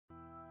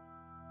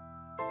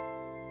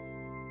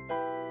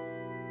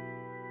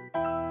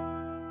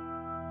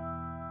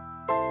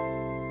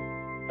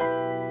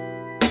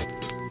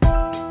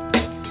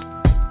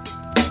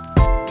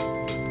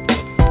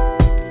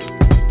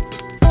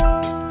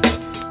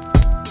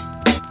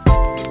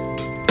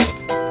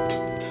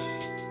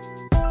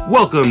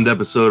Welcome to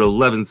episode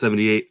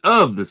 1178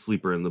 of The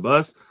Sleeper in the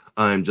Bus.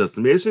 I'm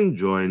Justin Mason,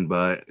 joined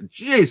by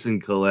Jason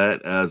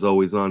Collette, as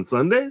always on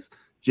Sundays.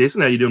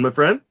 Jason, how you doing, my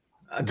friend?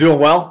 Doing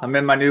well. I'm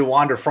in my new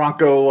Wander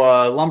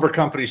Franco Lumber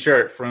Company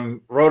shirt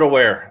from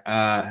RotoWear,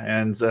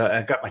 and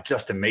I got my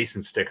Justin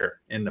Mason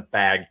sticker in the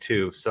bag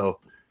too. So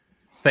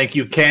thank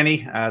you,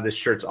 Kenny. This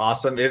shirt's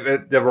awesome.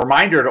 The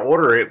reminder to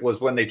order it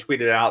was when they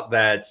tweeted out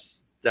that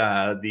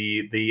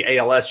the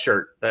ALS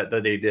shirt that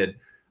they did.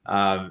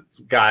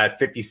 Raised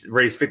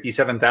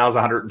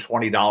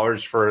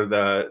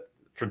 $57,120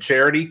 for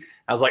charity.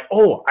 I was like,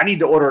 oh, I need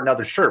to order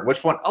another shirt.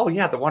 Which one? Oh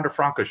yeah, the Wander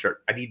Franco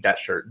shirt. I need that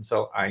shirt, and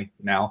so I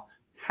now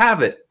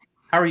have it.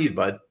 How are you,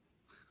 bud?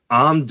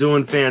 I'm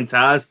doing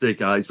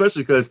fantastic,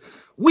 especially because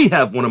we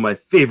have one of my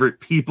favorite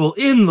people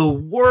in the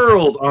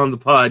world on the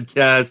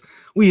podcast.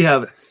 We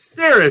have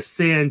Sara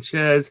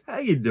Sanchez. How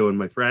you doing,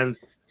 my friend?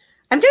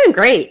 I'm doing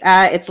great.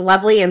 It's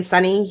lovely and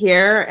sunny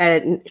here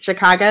in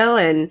Chicago.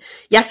 And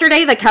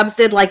yesterday the Cubs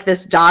did like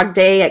this dog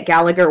day at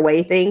Gallagher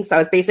Way thing. So I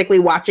was basically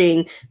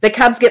watching the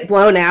Cubs get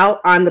blown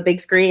out on the big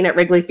screen at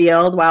Wrigley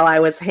Field while I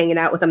was hanging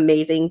out with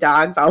amazing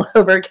dogs all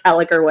over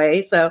Gallagher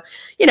Way. So,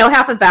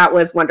 half of that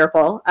was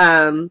wonderful.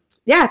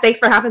 Thanks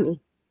for having me.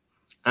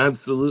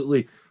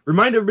 Absolutely.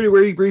 Remind everybody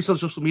where you reach on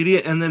social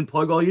media and then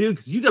plug all you do,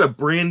 because you got a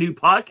brand new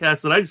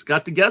podcast that I just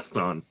got to guest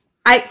on.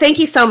 I thank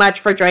you so much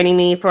for joining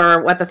me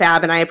for What the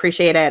FAAB, and I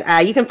appreciate it.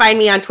 You can find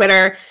me on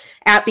Twitter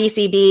at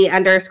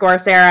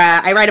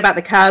BCB_Sara. I write about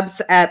the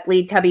Cubs at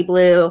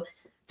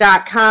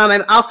bleedcubbyblue.com.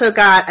 I've also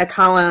got a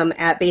column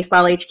at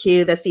Baseball HQ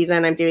this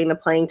season. I'm doing the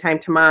Playing Time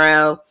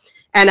Tomorrow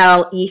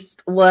NL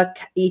East look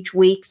each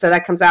week, so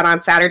that comes out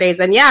on Saturdays.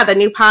 And yeah, the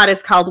new pod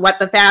is called What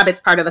the FAAB.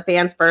 It's part of the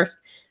Fans First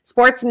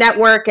Sports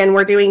Network, and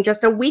we're doing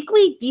just a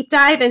weekly deep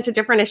dive into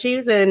different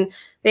issues in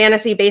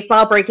fantasy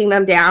baseball, breaking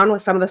them down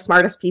with some of the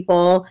smartest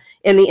people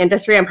in the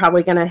industry. I'm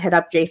probably going to hit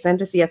up Jason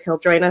to see if he'll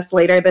join us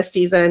later this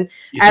season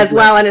as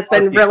well, and it's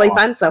been really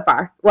fun so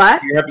far. What?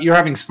 You're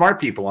having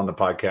smart people on the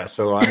podcast,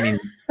 so I mean,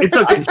 it's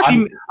okay.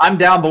 I'm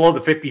down below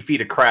the 50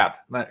 feet of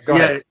crap. Go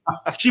ahead.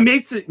 She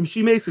makes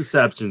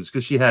exceptions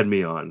because she had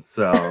me on,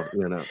 so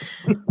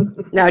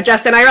No,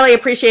 Justin, I really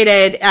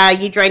appreciated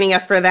you joining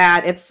us for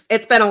that.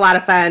 It's been a lot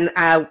of fun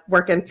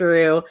working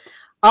through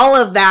all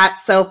of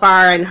that so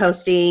far and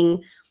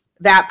hosting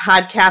that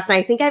podcast. And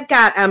I think I've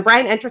got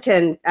Brian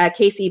Entrican,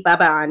 Casey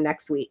Bubba on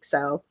next week.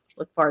 So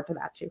look forward to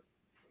that too.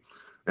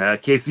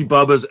 Casey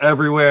Bubba's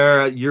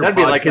everywhere. That'd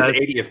be like his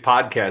 80th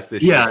podcast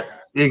this year. Yeah,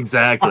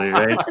 exactly.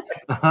 Right.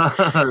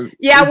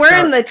 Yeah, we're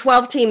in the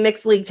 12-team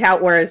mixed league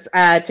tout wars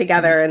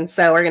together. And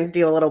so we're going to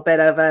do a little bit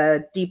of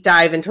a deep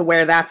dive into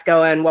where that's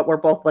going, what we're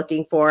both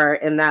looking for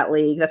in that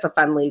league. That's a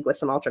fun league with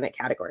some alternate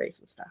categories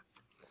and stuff.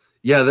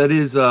 Yeah, that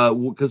is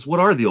because what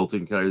are the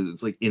alternate categories?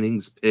 It's like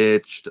innings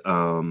pitched.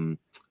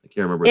 I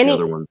can't remember what the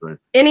other ones are.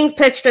 Innings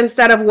pitched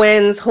instead of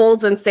wins,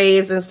 holds and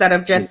saves instead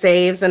of just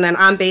saves, and then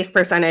on base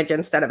percentage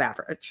instead of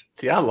average.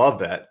 See, I love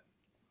that.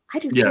 I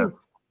do too.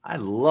 I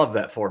love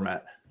that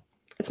format.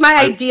 It's my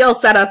ideal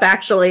setup,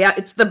 actually.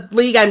 It's the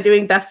league I'm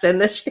doing best in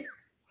this year.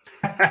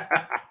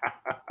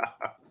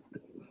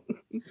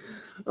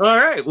 All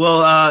right.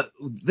 Well,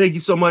 thank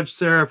you so much,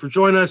 Sara, for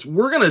joining us.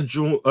 We're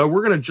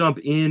gonna jump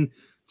in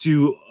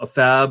to a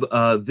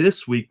FAAB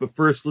this week, but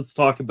first, let's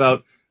talk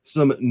about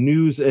some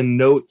news and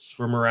notes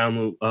from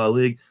around the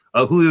league.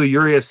 Julio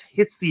Urias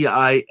hits the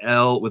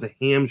IL with a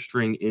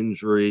hamstring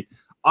injury.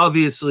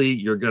 Obviously,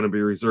 you're going to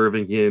be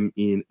reserving him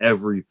in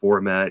every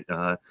format.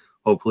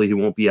 Hopefully, he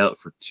won't be out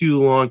for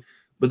too long.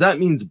 But that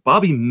means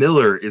Bobby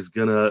Miller is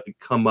going to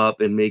come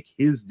up and make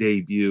his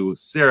debut.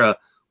 Sara,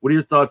 what are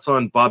your thoughts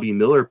on Bobby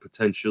Miller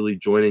potentially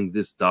joining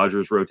this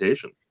Dodgers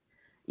rotation?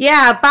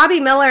 Yeah, Bobby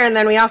Miller, and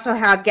then we also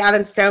have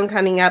Gavin Stone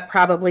coming up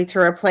probably to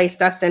replace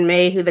Dustin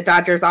May, who the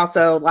Dodgers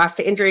also lost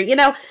to injury.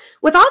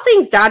 With all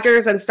things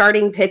Dodgers and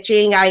starting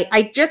pitching,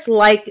 I just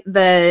like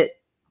the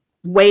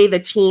way the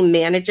team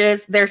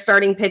manages their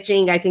starting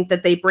pitching. I think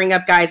that they bring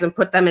up guys and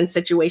put them in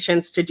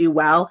situations to do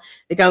well.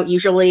 They don't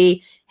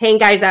usually hang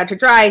guys out to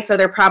dry, so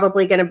they're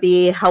probably going to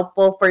be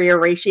helpful for your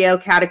ratio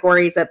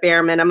categories at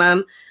bare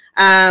minimum.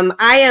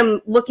 I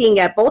am looking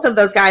at both of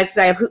those guys.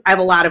 I have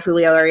a lot of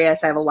Julio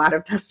Urias. I have a lot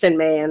of Dustin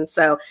May. And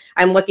so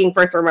I'm looking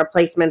for some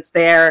replacements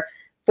there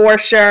for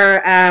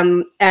sure.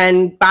 And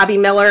Bobby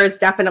Miller is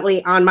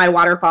definitely on my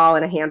waterfall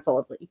in a handful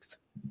of leagues.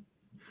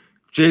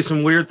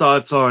 Jason, what are your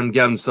thoughts on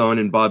Gavin Stone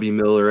and Bobby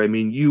Miller? I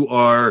mean, you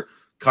are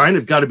kind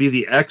of got to be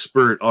the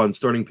expert on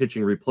starting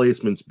pitching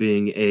replacements,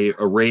 being a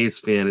Rays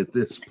fan at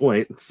this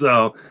point.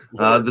 So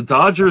the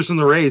Dodgers and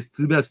the Rays,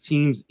 two best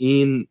teams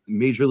in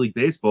Major League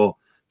Baseball,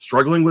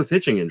 struggling with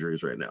pitching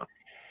injuries right now.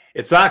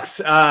 It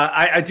sucks.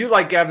 I do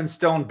like Gavin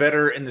Stone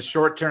better in the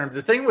short term.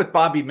 The thing with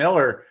Bobby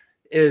Miller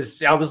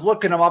is I was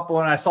looking him up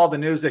when I saw the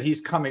news that he's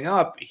coming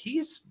up.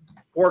 He's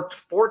worked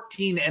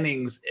 14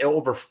 innings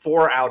over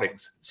 4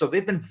 outings. So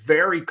they've been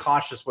very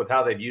cautious with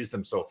how they've used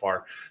him so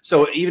far.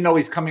 So even though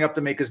he's coming up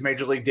to make his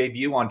major league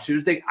debut on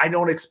Tuesday, I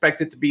don't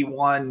expect it to be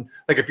one,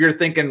 like if you're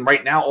thinking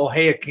right now, oh,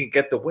 hey, I can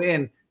get the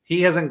win.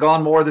 he hasn't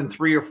gone more than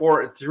 3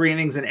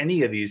 innings in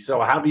any of these.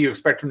 So how do you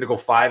expect him to go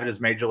 5 in his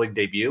major league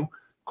debut?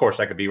 Of course,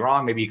 I could be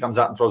wrong. Maybe he comes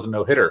out and throws a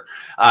no-hitter.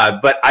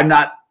 But I'm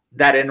not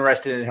that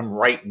interested in him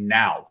right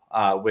now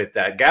with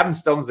that. Gavin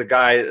Stone's the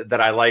guy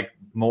that I like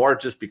more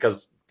just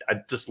because I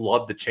just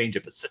love the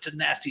changeup. It's such a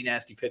nasty,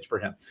 nasty pitch for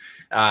him.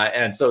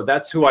 And so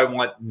that's who I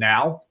want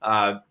now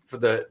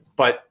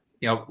but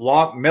you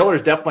know,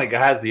 Miller's definitely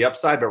has the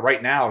upside, but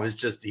right now he's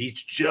just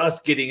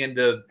getting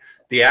into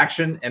the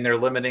action and they're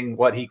limiting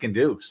what he can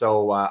do.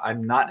 So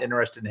I'm not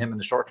interested in him in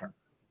the short term.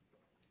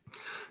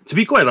 To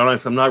be quite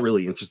honest, I'm not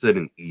really interested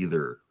in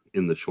either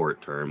in the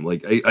short term.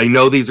 Like I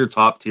know these are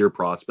top tier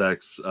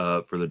prospects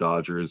for the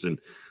Dodgers, and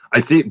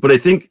I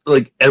think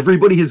like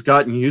everybody has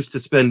gotten used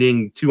to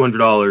spending $200,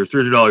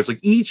 $300 like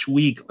each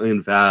week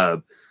in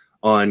FAAB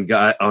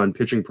on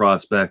pitching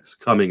prospects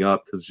coming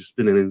up because it's just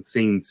been an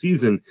insane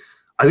season.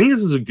 I think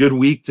this is a good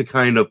week to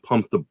kind of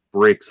pump the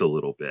brakes a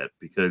little bit,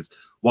 because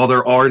while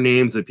there are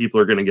names that people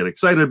are going to get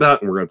excited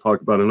about, and we're going to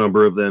talk about a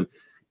number of them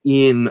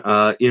in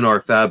our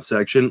FAAB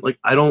section, like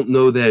I don't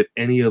know that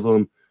any of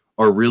them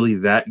are really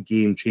that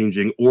game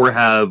changing or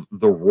have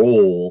the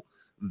role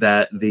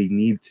that they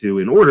need to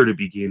in order to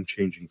be game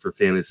changing for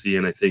fantasy.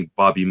 And I think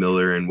Bobby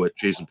Miller and what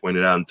Jason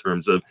pointed out in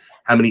terms of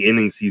how many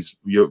innings he's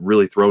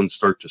really thrown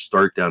start to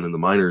start down in the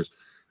minors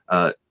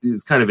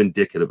is kind of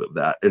indicative of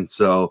that. And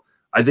so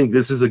I think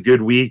this is a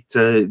good week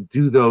to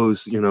do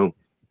those, $5,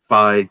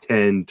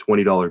 $10,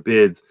 $20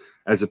 bids,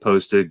 as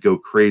opposed to go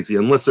crazy,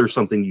 unless there's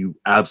something you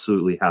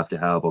absolutely have to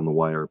have on the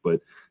wire.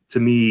 But to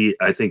me,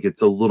 I think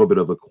it's a little bit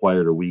of a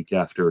quieter week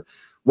after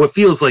what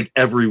feels like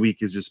every week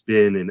has just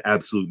been an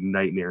absolute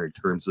nightmare in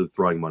terms of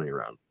throwing money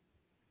around.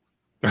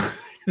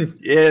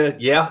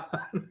 Yeah.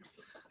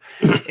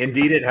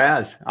 Indeed it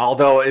has.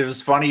 Although it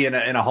was funny in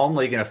a home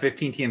league, in a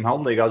 15-team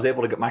home league, I was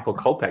able to get Michael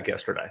Kopech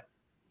yesterday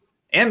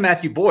and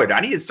Matthew Boyd. I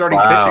needed starting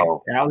pitching,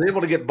 and I was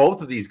able to get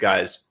both of these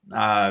guys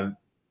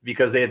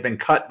because they had been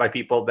cut by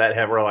people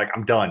that were like,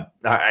 I'm done.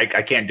 I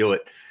can't do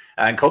it.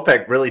 And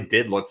Kopech really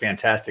did look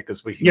fantastic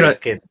because we can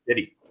get Kansas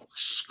City.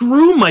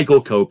 Screw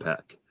Michael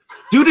Kopech.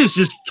 Dude has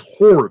just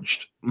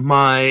torched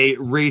my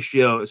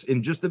ratios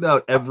in just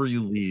about every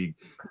league.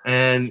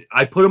 And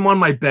I put him on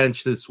my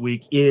bench this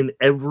week in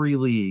every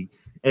league,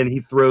 and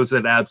he throws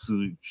an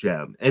absolute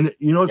gem. And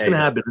you know what's going to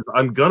happen is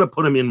I'm going to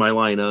put him in my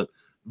lineup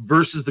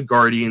versus the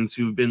Guardians,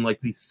 who've been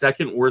like the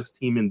second worst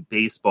team in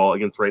baseball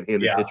against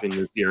right-handed pitching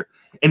this year.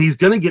 And he's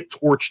going to get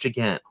torched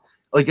again.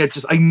 Like,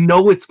 I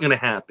know it's going to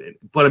happen,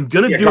 but I'm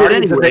going to do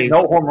Guardians it anyway.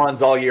 No home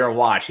runs all year and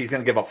watch. He's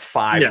going to give up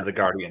 5 to the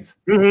Guardians.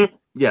 Mm-hmm.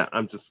 Yeah,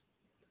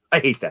 I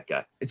hate that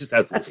guy. I just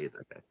absolutely hate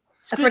that guy.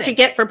 That's what you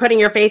get for putting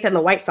your faith in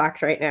the White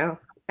Sox right now.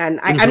 And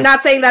I'm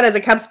not saying that as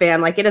a Cubs fan.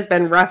 Like, it has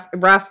been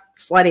rough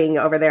sledding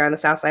over there on the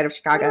south side of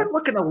Chicago. They're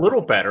looking a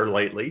little better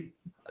lately.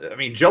 I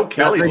mean, Joe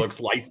Kelly looks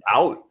lights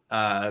out.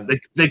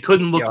 They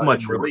couldn't look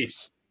much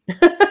relief.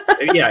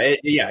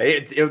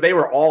 They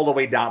were all the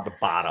way down at the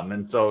bottom,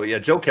 and so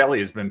Joe Kelly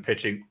has been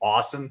pitching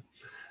awesome.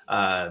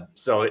 I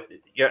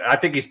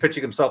think he's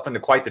pitching himself into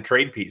quite the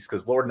trade piece,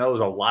 because Lord knows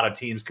a lot of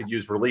teams could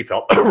use relief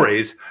help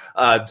raise.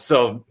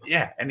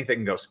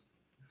 Anything goes.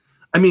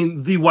 I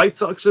mean, the White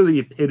Sox are the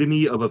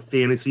epitome of a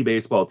fantasy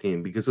baseball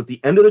team, because at the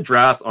end of the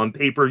draft, on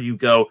paper, you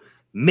go,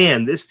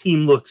 man, this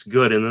team looks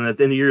good, and then at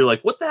the end of the year, you're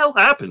like, what the hell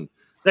happened?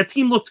 That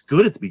team looked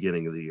good at the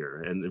beginning of the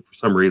year, and for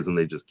some reason,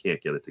 they just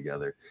can't get it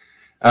together.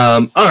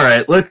 All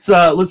right, let's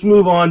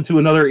move on to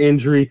another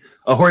injury.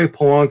 Jorge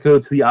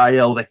Polanco to the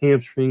IL, the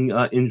hamstring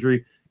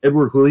injury.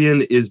 Edward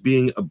Julian is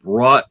being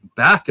brought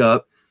back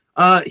up.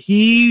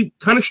 He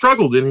kind of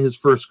struggled in his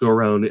first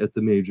go-around at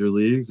the major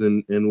leagues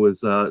and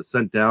was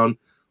sent down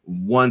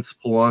once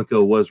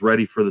Polanco was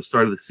ready for the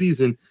start of the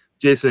season.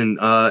 Jason,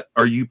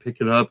 are you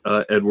picking up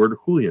Edward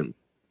Julian?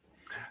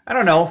 I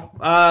don't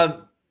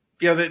know.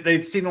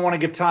 They seem to want to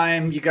give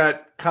time. You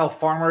got Kyle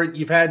Farmer.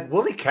 You've had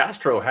Willie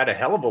Castro had a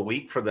hell of a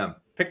week for them.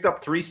 Picked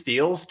up 3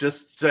 steals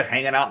just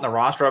hanging out in the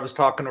roster. I was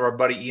talking to our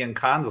buddy Ian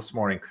Kahn this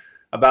morning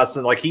about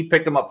something like he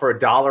picked them up for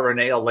 $1 an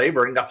AL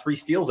labor and got 3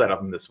 steals out of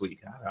them this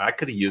week. I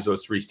could have used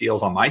those 3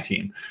 steals on my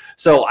team.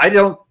 So I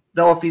don't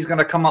know if he's going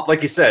to come up.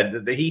 Like you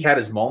said, he had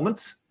his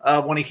moments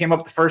when he came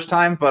up the first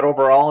time, but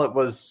overall it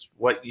was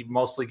what you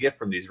mostly get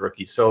from these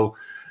rookies. So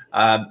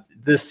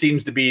this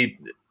seems to be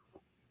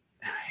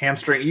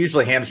hamstring.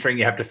 Usually hamstring,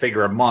 you have to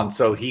figure a month.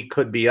 So he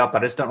could be up. I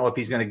just don't know if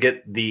he's going to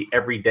get the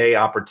everyday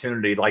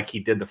opportunity like he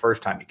did the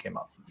first time he came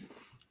up.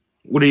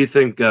 What do you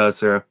think,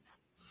 Sarah?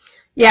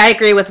 Yeah, I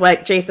agree with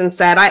what Jason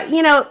said.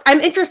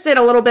 I'm interested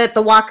a little bit.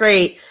 The walk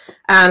rate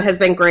has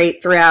been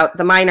great throughout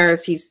the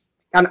minors. He's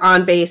an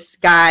on-base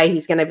guy.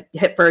 He's going to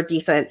hit for a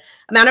decent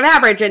amount of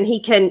average, and he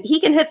can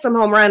hit some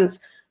home runs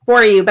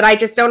for you. But I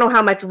just don't know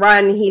how much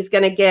run he's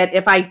going to get.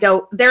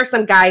 There are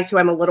some guys who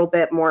I'm a little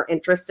bit more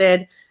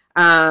interested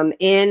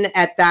in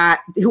at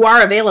that, who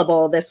are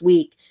available this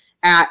week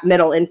at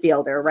middle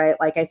infielder, right?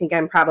 Like, I think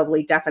I'm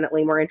probably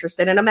definitely more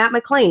interested in a Matt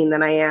McClain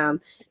than I am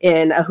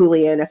in a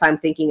Julian if I'm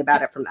thinking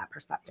about it from that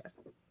perspective.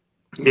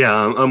 Yeah,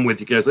 I'm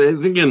with you guys. I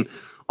think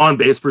on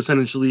base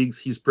percentage leagues,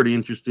 he's pretty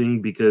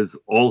interesting because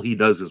all he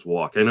does is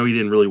walk. I know he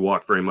didn't really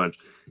walk very much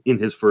in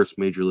his first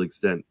major league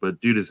stint,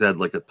 but dude has had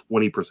like a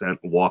 20%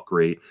 walk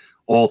rate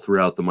all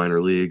throughout the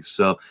minor leagues.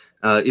 So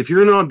if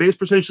you're in an on base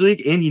percentage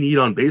league and you need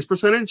on base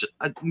percentage,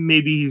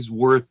 maybe he's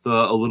worth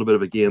a little bit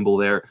of a gamble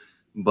there.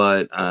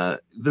 But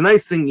the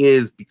nice thing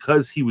is,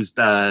 because he was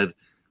bad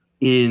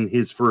in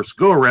his first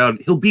go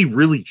around, he'll be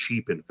really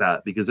cheap in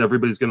FAAB because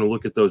everybody's going to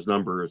look at those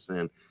numbers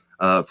and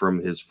from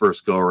his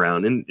first go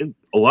around, and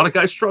a lot of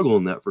guys struggle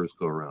in that first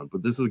go around.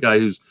 But this is a guy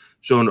who's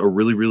shown a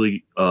really,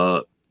 really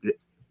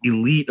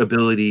elite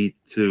ability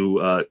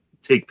to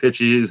take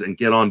pitches and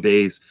get on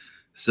base.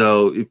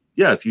 So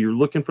if you're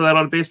looking for that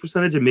on base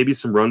percentage and maybe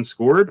some runs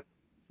scored,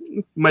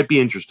 it might be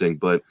interesting.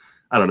 But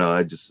I don't know.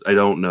 I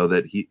don't know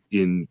that he,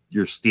 in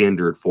your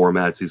standard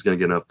formats, he's going to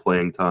get enough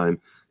playing time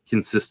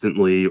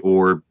consistently,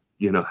 or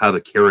have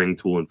a carrying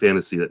tool in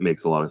fantasy that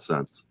makes a lot of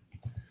sense.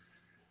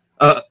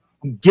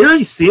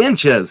 Gary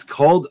Sanchez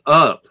called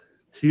up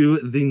to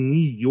the New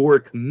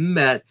York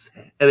Mets,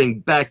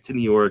 heading back to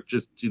New York,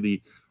 just to the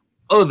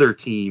other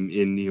team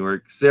in New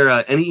York.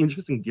 Sarah, any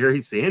interest in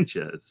Gary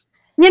Sanchez?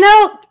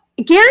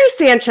 Gary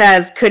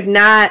Sanchez could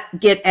not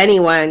get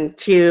anyone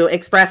to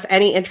express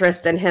any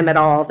interest in him at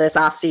all this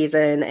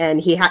offseason, and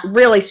he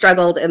really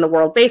struggled in the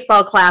World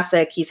Baseball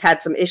Classic. He's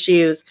had some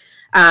issues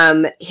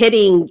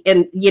hitting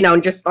and,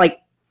 just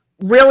like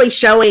really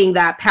showing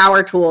that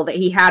power tool that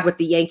he had with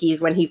the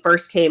Yankees when he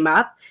first came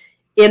up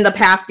in the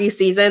past few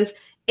seasons.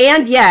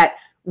 And yet,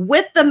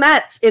 with the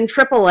Mets in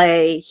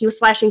AAA, he was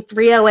slashing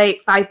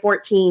 308,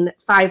 514,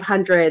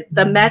 500.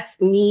 The Mets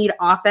need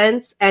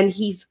offense, and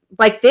he's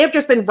like, they've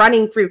just been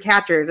running through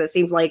catchers. It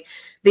seems like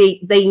they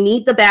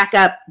need the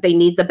backup. They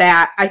need the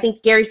bat. I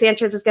think Gary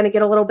Sanchez is going to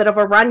get a little bit of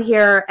a run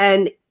here,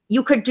 and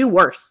you could do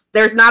worse.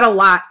 There's not a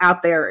lot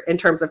out there in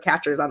terms of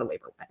catchers on the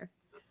waiver wire.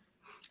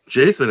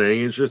 Jason,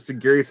 any interest in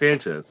Gary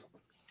Sanchez?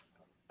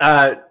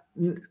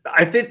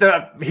 I think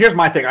here's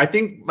my thing. I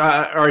think, or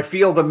I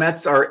feel the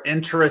Mets are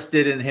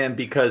interested in him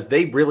because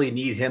they really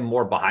need him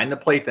more behind the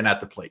plate than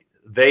at the plate.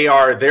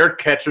 Their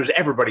catchers.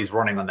 Everybody's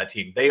running on that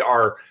team. They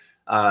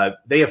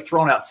have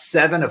thrown out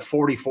 7 of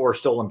 44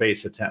 stolen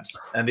base attempts.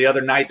 And the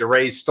other night, the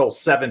Rays stole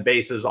 7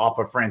 bases off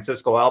of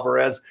Francisco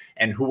Alvarez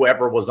and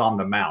whoever was on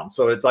the mound.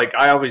 So it's like,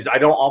 I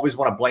don't always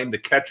want to blame the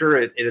catcher.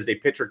 It is a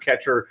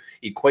pitcher-catcher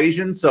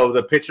equation. So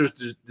the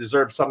pitchers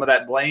deserve some of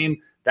that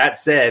blame. That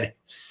said,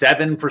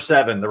 7 for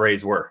 7 the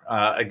Rays were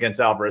against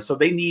Alvarez. So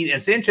they need,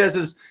 and Sanchez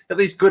is at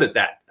least good at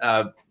that.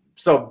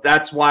 So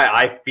that's why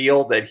I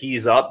feel that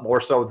he's up more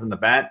so than the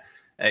bat.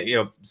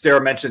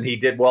 Sarah mentioned he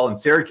did well in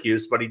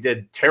Syracuse, but he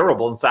did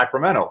terrible in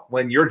Sacramento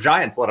when your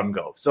Giants let him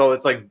go. So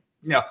it's like,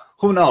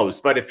 who knows?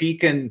 But if he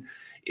can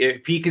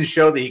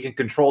show that he can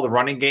control the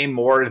running game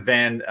more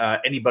than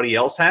anybody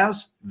else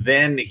has,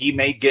 then he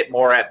may get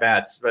more at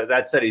bats. But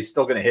that said, he's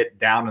still going to hit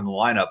down in the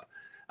lineup.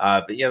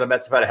 But the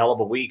Mets have had a hell of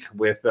a week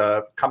with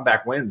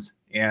comeback wins,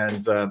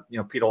 and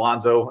Pete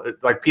Alonso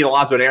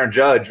and Aaron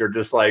Judge are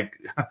just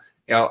like,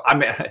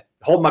 I'm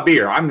hold my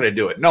beer. I'm going to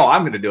do it. No,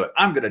 I'm going to do it.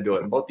 I'm going to do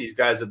it. And both these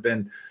guys have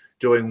been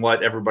doing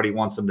what everybody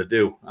wants them to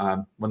do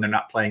when they're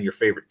not playing your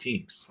favorite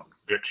teams.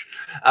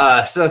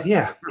 So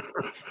yeah.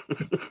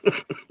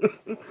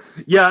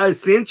 Yeah,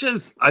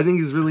 Sanchez, I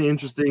think is really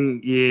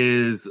interesting.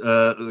 Is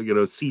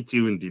C2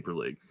 in deeper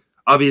league.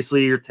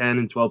 Obviously, your 10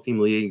 and 12 team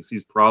leagues,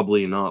 he's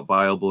probably not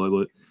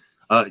viable.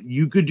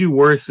 You could do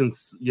worse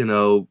since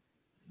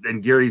than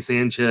Gary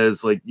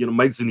Sanchez.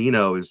 Mike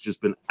Zunino has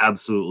just been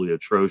absolutely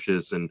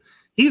atrocious, and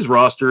he's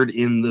rostered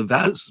in the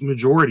vast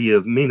majority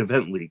of main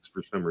event leagues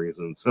for some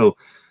reason. So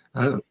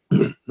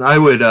I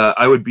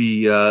would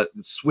be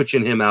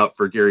switching him out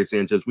for Gary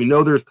Sanchez. We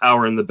know there's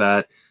power in the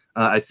bat.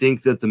 I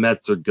think that the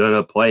Mets are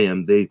gonna play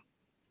him. They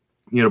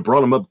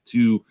brought him up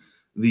to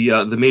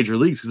the major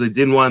leagues because they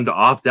didn't want him to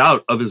opt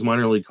out of his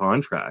minor league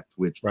contract,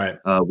 which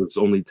was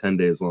only 10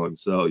 days long.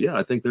 So yeah,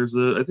 I think there's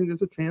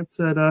a chance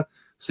that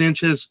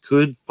Sanchez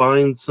could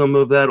find some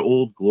of that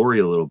old glory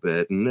a little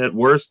bit, and at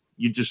worst,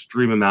 you just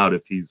stream him out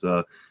if he's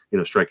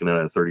striking at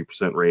a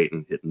 30% rate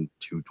and hitting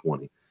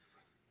 220.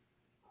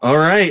 All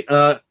right,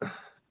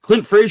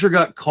 Clint Frazier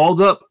got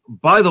called up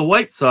by the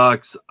White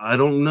Sox. I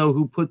don't know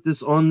who put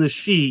this on the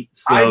sheet,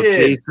 so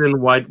Jason,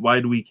 why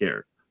do we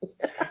care?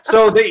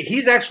 So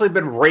he's actually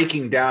been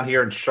raking down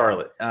here in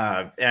Charlotte.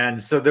 And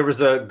so there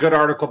was a good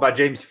article by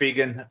James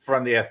Fegan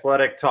from The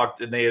Athletic.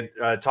 They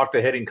had talked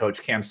to hitting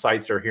coach Cam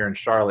Seitzer here in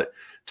Charlotte,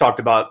 talked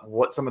about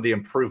what some of the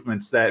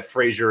improvements that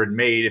Frazier had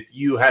made. If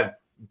you have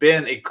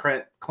been a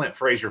Clint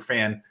Frazier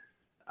fan,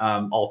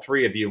 all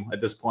three of you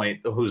at this point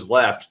who's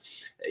left,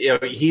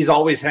 he's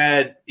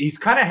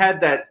kind of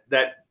had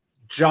that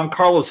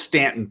Giancarlo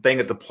Stanton thing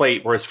at the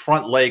plate where his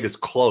front leg is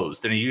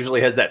closed, and he usually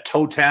has that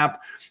toe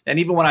tap. And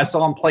even when I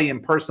saw him play in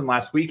person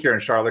last week here in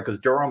Charlotte, because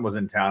Durham was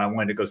in town, I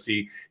wanted to go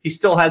see, he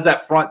still has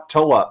that front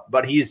toe up,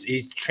 but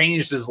he's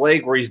changed his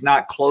leg where he's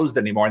not closed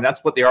anymore. And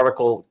that's what the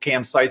article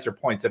Cam Seitzer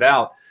pointed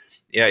out.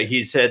 Yeah,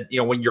 he said,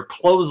 when you're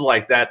closed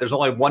like that, there's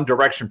only one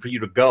direction for you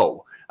to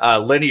go.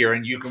 linear,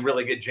 and you can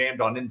really get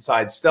jammed on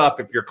inside stuff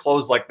if you're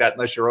closed like that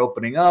unless you're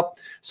opening up.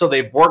 So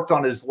they've worked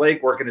on his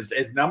leg work, and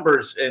his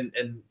numbers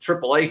in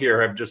AAA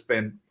here have just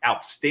been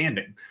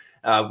outstanding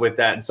with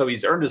that. And so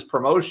he's earned his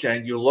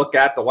promotion. You look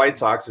at the White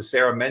Sox, as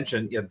Sara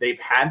mentioned, they've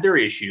had their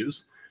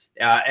issues.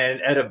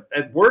 And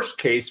at worst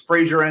case,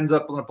 Frazier ends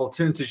up in a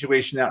platoon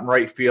situation out in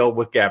right field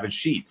with Gavin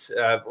Sheets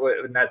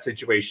in that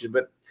situation.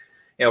 But,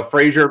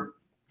 Frazier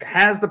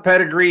has the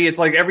pedigree. It's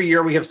like every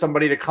year we have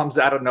somebody that comes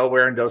out of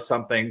nowhere and does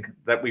something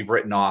that we've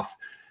written off.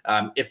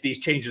 If these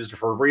changes are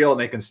for real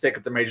and they can stick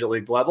at the major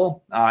league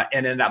level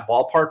and in that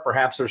ballpark,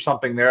 perhaps there's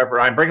something there. But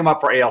I bring them up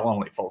for AL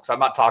only, folks. I'm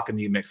not talking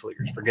to you mixed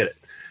leaguers. Forget it.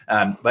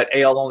 But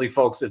AL only,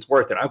 folks, it's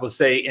worth it. I would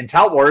say in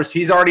Tout Wars,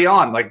 he's already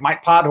on. Like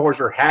Mike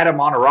Podhorzer had him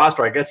on a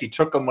roster. I guess he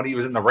took him when he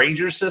was in the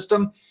Rangers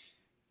system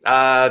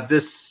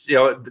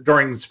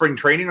during spring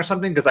training or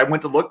something, because I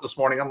went to look this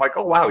morning. I'm like,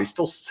 oh, wow, he's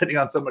still sitting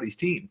on somebody's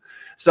team.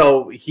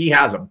 So he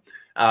has him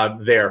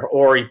there,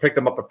 or he picked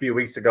him up a few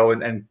weeks ago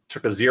and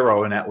took a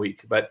 0 in that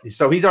week. But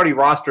so he's already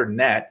rostered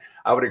net.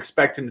 I would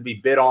expect him to be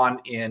bid on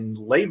in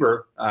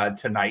labor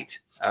tonight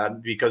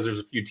because there's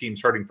a few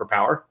teams hurting for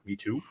power. Me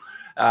too.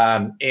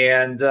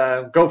 And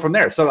go from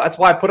there. So that's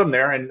why I put him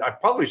there. And I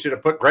probably should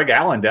have put Greg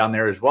Allen down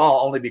there as well,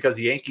 only because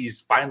the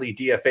Yankees finally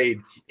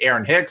DFA'd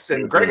Aaron Hicks.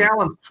 And Greg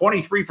Allen's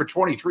 23 for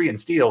 23 in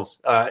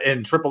steals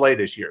in AAA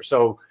this year.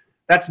 So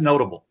that's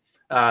notable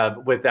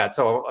with that.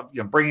 So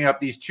bringing up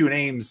these two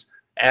names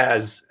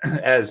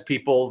as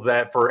people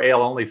that for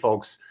AL only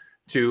folks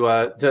to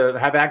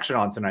have action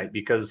on tonight,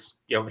 because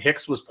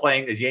Hicks was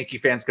playing, as Yankee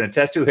fans can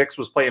attest to, Hicks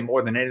was playing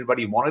more than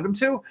anybody wanted him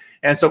to,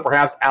 and so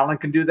perhaps Allen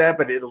can do that,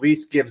 but it at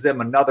least gives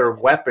them another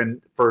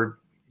weapon for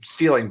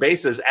stealing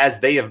bases, as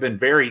they have been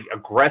very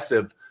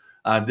aggressive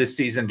this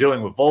season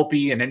doing with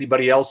Volpe and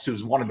anybody else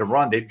who's wanted to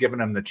run. They've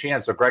given him the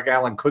chance, so Greg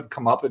Allen could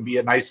come up and be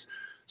a nice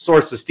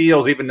source of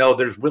steals, even though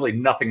there's really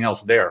nothing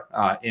else there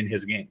in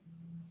his game.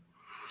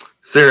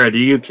 Sara, do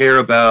you care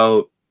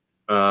about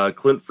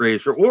Clint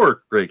Frazier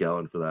or Greg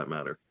Allen for that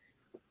matter?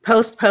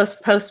 Post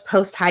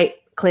hype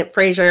Clint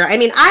Frazier. I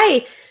mean,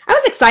 I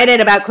was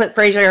excited about Clint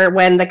Frazier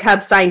when the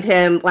Cubs signed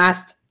him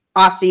last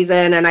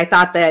offseason, and I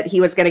thought that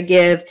he was going to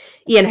give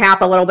Ian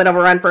Happ a little bit of a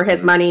run for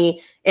his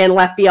money in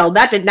left field.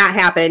 That did not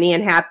happen.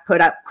 Ian Happ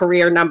put up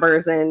career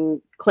numbers, and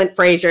Clint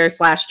Frazier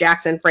 /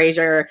 Jackson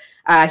Frazier,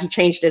 he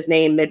changed his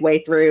name midway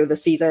through the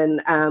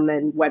season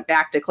and went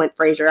back to Clint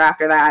Frazier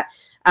after that.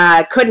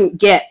 Couldn't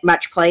get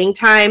much playing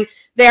time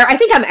there. I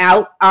think I'm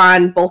out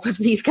on both of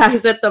these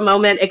guys at the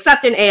moment,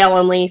 except in AL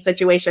only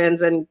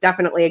situations, and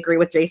definitely agree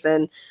with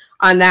Jason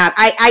on that.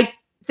 I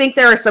think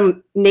there are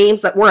some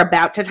names that we're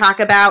about to talk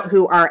about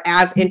who are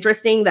as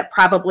interesting that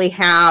probably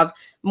have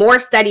more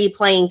steady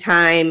playing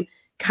time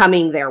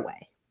coming their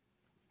way.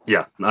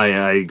 Yeah, I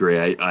agree.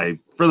 I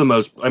for the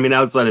most, I mean,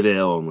 outside of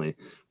AL only,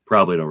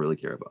 probably don't really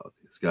care about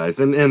these guys,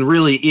 and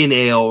really in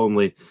AL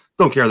only,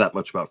 don't care that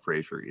much about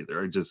Frazier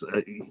either.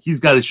 He's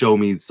got to show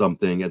me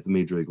something at the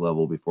major league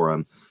level before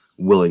I'm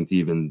willing to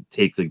even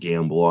take the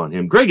gamble on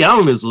him. Greg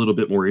Allen is a little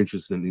bit more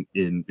interested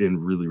in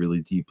really,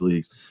 really deep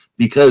leagues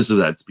because of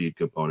that speed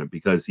component,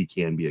 because he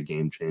can be a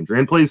game changer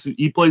and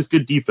he plays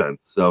good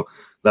defense. So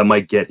that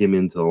might get him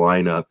into the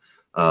lineup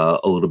a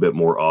little bit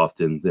more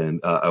often than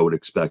I would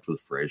expect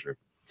with Frazier.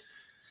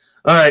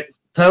 All right.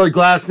 Tyler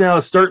Glasnow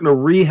is starting to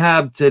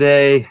rehab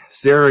today.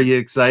 Sara, are you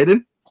excited?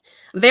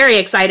 Very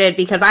excited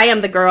because I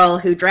am the girl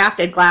who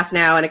drafted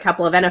Glasnow in a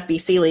couple of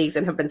NFBC leagues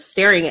and have been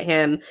staring at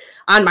him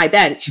on my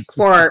bench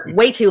for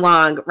way too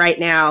long right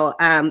now.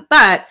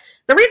 But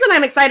the reason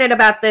I'm excited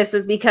about this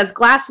is because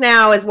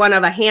Glasnow is one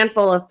of a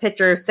handful of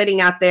pitchers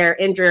sitting out there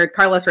injured.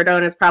 Carlos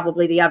Rodon is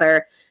probably the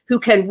other, who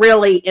can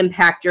really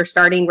impact your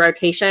starting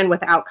rotation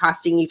without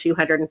costing you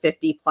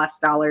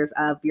 $250+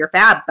 of your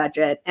FAAB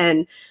budget.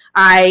 And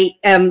I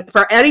am,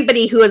 for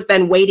anybody who has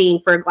been waiting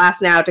for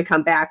Glasnow to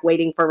come back,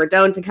 waiting for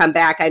Rodon to come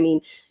back, I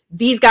mean,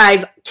 these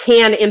guys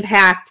can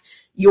impact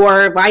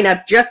your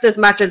lineup just as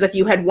much as if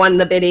you had won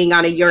the bidding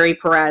on a Yuri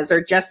Perez,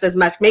 or just as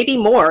much, maybe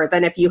more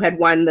than if you had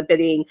won the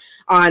bidding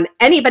on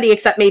anybody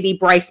except maybe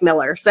Bryce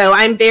Miller. So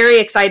I'm very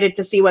excited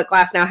to see what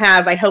Glasnow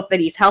has. I hope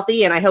that he's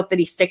healthy, and I hope that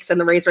he sticks in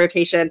the Rays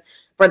rotation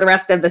for the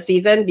rest of the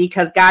season,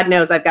 because God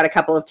knows I've got a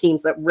couple of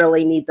teams that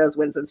really need those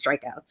wins and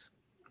strikeouts.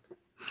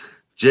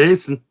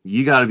 Jason,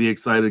 you got to be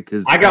excited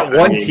because I got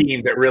one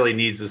team that really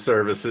needs the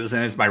services,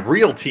 and it's my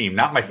real team,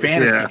 not my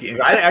fantasy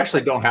team. I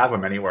actually don't have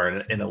them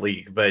anywhere in a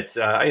league, but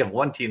I have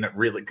one team that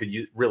really could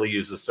really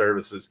use the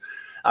services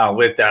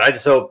with that. I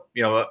just hope,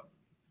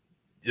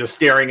 just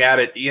staring at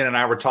it, Ian and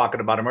I were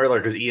talking about him earlier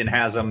because Ian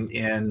has them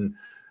in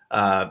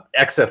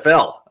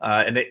XFL,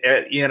 and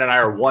Ian and I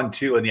are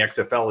 1-2 in the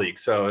XFL league.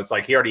 So it's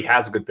like he already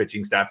has a good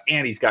pitching staff,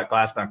 and he's got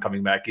Glasnow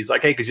coming back. He's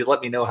like, hey, could you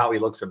let me know how he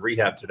looks in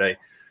rehab today?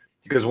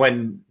 Because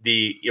when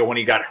when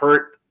he got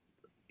hurt,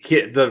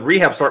 the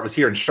rehab start was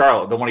here in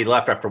Charlotte, the one he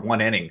left after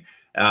one inning.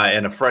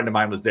 And a friend of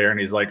mine was there, and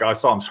he's like, I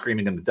saw him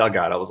screaming in the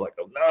dugout. I was like,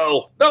 oh,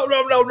 no.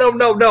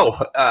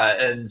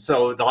 And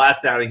so the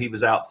last outing, he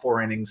was out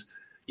 4 innings.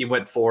 He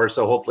went 4.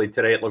 So hopefully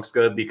today it looks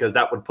good, because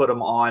that would put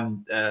him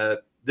on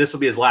this will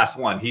be his last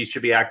one. He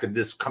should be active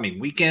this coming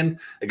weekend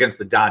against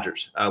the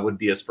Dodgers. Would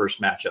be his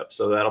first matchup.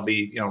 So that'll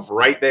be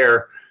right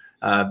there.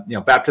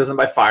 Baptism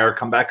by fire.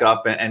 Come back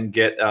up and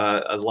get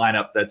a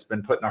lineup that's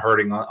been putting a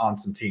hurting on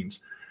some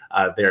teams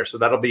there. So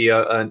that'll be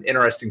an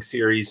interesting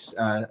series.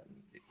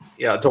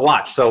 To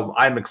watch. So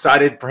I'm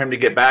excited for him to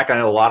get back. I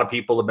know a lot of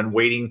people have been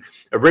waiting.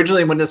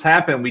 Originally, when this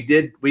happened, we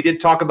did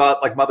talk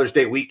about like Mother's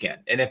Day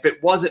weekend, and if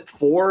it wasn't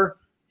for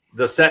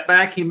the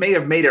setback, he may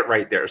have made it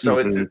right there. So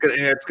it's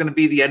going to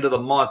be the end of the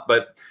month.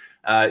 But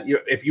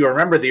if you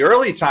remember, the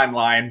early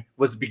timeline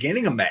was the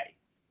beginning of May,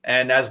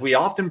 and as we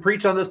often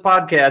preach on this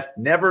podcast,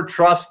 never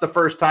trust the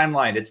first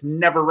timeline. It's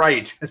never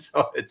right.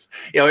 So it's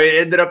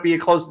it ended up being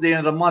close to the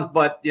end of the month,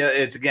 but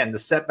it's again the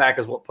setback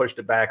is what pushed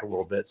it back a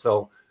little bit.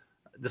 So.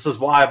 This is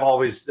why I've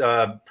always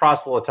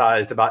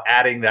proselytized about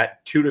adding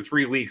that 2 to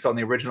 3 weeks on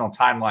the original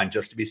timeline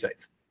just to be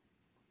safe.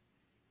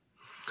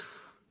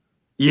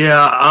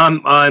 Yeah,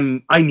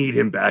 I need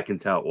him back in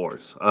Tout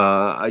Wars.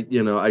 I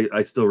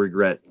still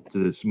regret to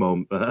this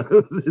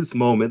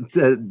moment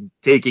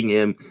taking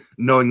him,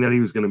 knowing that he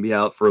was going to be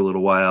out for a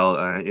little while.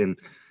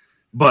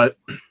 But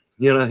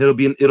it'll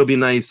be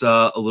nice,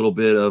 a little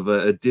bit of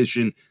an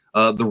addition.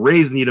 The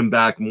Rays need him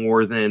back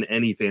more than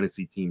any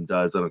fantasy team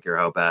does. I don't care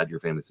how bad your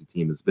fantasy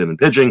team has been in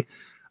pitching.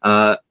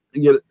 I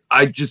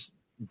just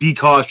be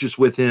cautious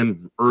with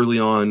him early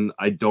on.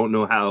 I don't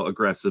know how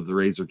aggressive the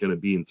Rays are going to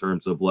be in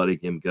terms of letting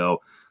him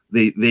go.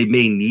 They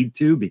may need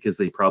to because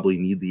they probably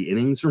need the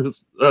innings from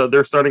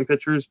their starting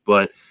pitchers.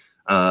 But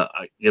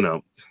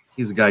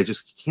he's a guy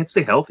just can't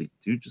stay healthy.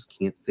 Dude just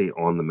can't stay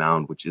on the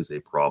mound, which is a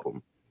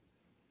problem.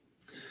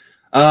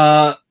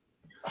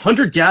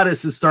 Hunter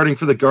Gaddis is starting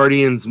for the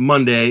Guardians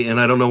Monday, and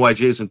I don't know why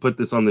Jason put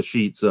this on the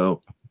sheet.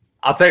 So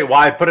I'll tell you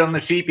why I put it on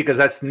the sheet, because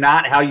that's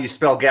not how you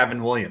spell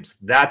Gavin Williams.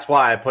 That's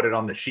why I put it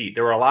on the sheet.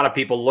 There were a lot of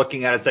people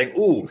looking at it saying,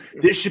 ooh,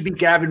 this should be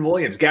Gavin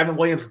Williams. Gavin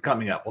Williams is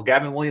coming up. Well,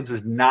 Gavin Williams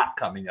is not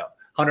coming up.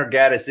 Hunter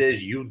Gaddis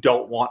is. You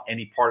don't want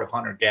any part of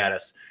Hunter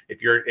Gaddis.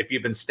 If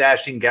you've been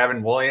stashing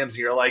Gavin Williams,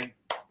 you're like,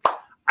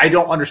 I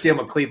don't understand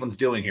what Cleveland's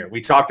doing here. We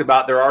talked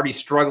about they're already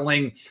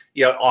struggling,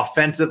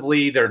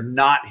 offensively. They're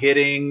not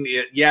hitting.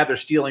 Yeah, they're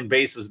stealing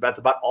bases. That's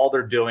about all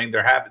they're doing.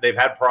 They've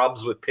had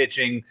problems with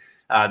pitching.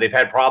 They've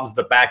had problems at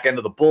the back end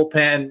of the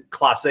bullpen.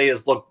 Clase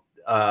has looked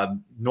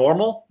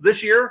normal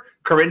this year.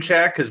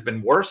 Karinchak has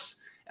been worse.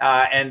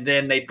 And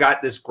then they've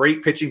got this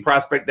great pitching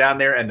prospect down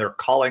there, and they're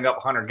calling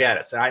up Hunter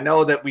Gaddis. And I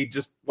know that we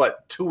just,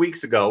 2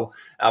 weeks ago,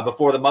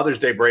 before the Mother's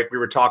Day break, we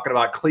were talking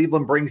about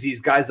Cleveland brings these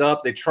guys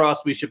up. They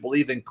trust. We should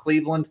believe in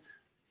Cleveland.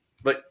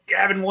 But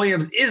Gavin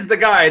Williams is the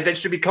guy that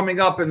should be coming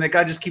up, and the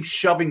guy just keeps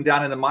shoving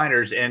down in the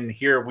minors. And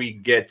here we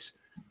get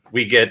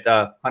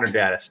Hunter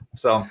Gaddis.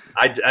 So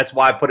that's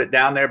why I put it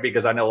down there,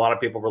 because I know a lot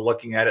of people were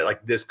looking at it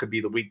like this could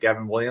be the week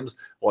Gavin Williams.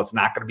 Well, it's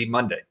not going to be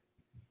Monday.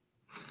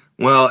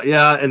 Well,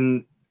 yeah,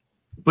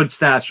 but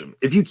stash him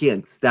if you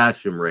can.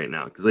 Stash him right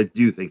now, because I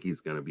do think he's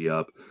going to be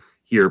up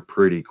here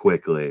pretty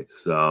quickly.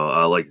 So,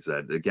 like I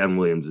said, Gavin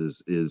Williams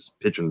is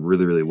pitching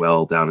really, really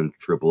well down in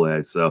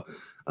AAA. So,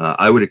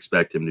 I would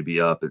expect him to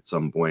be up at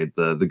some point.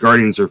 The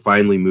Guardians are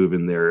finally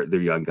moving their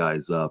young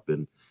guys up,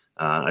 and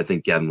I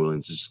think Gavin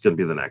Williams is just going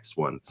to be the next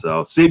one.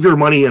 So, save your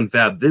money in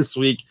FAAB this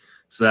week,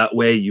 so that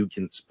way you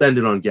can spend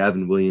it on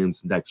Gavin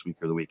Williams next week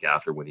or the week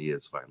after when he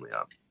is finally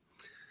up.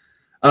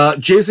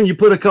 Jason, you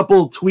put a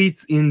couple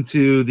tweets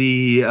into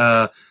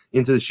the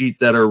sheet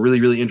that are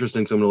really, really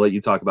interesting. So I'm going to let you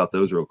talk about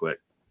those real quick.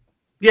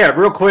 Yeah,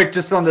 real quick,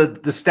 just on the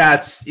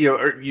stats.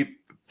 You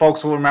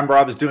folks will remember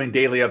I was doing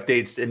daily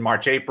updates in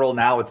March, April.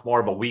 Now it's more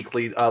of a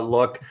weekly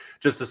look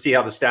just to see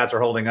how the stats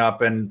are holding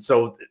up. And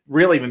so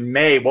really in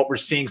May, what we're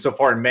seeing so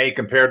far in May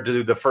compared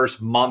to the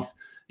first month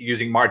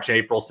using March,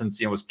 April,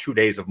 since it was 2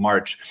 days of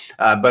March.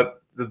 But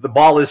the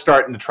ball is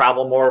starting to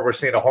travel more. We're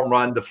seeing a home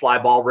run. The fly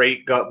ball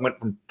rate went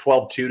from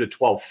 12.2 to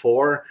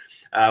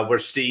 12.4. We're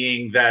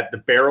seeing that the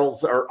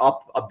barrels are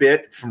up a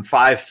bit from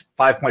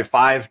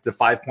 5.5 to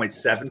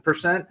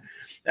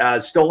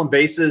 5.7%. Stolen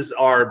bases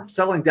are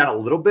settling down a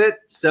little bit,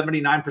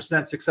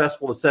 79%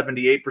 successful to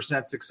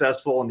 78%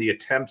 successful, and the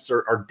attempts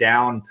are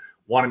down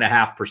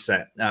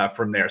 1.5%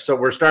 from there. So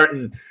we're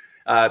starting.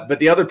 But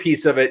the other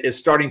piece of it is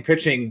starting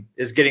pitching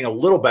is getting a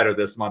little better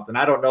this month. And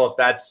I don't know if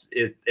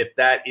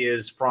that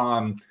is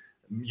from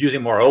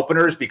using more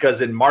openers,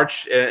 because in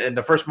March, in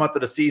the first month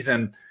of the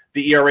season,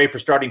 the ERA for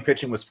starting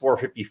pitching was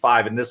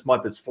 4.55, and this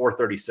month it's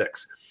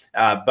 4.36.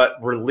 But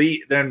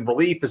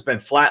relief has been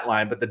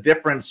flatlined. But the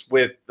difference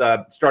with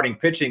starting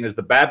pitching is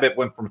the BABIP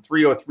went from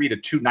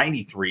 3.03 to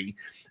 2.93,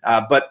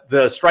 but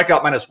the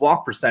strikeout minus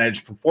walk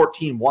percentage from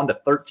 14.1 to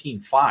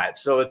 13.5.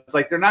 So it's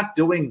like they're not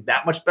doing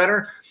that much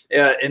better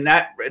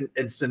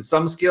in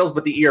some skills,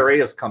 but the ERA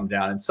has come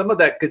down, and some of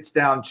that gets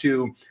down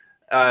to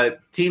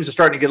teams are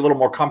starting to get a little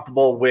more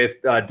comfortable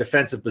with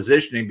defensive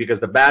positioning,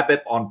 because the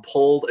BABIP on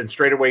pulled and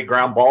straightaway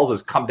ground balls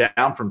has come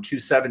down from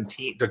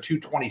 217 to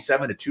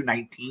 227 to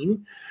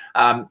 219.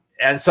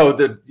 And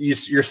so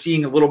you're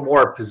seeing a little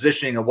more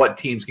positioning of what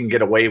teams can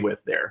get away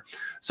with there.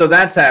 So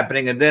that's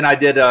happening. And then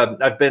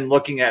I've been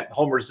looking at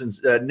homers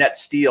and net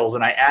steals,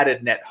 and I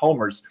added net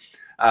homers.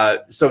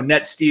 So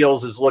net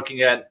steals is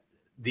looking at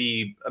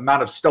the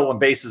amount of stolen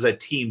bases a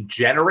team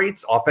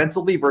generates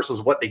offensively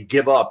versus what they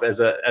give up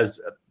as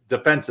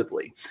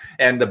defensively.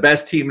 And the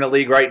best team in the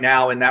league right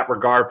now in that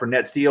regard for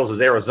net steals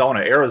is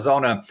Arizona.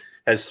 Arizona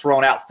has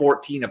thrown out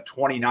 14 of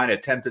 29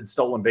 attempted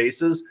stolen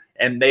bases,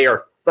 and they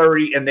are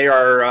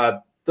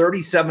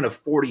 37 of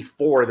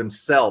 44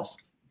 themselves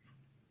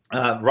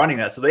running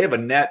that. So they have a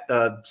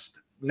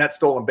net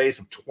stolen base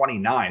of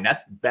 29.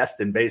 That's the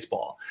best in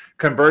baseball.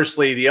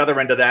 Conversely, the other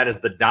end of that is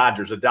the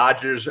Dodgers. The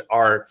Dodgers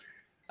are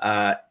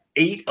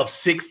 8 of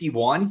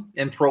 61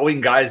 in throwing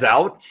guys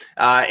out,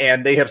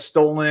 and they have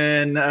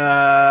stolen.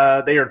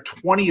 They are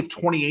 20 of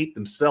 28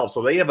 themselves.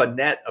 So they have a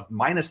net of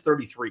minus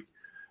 33.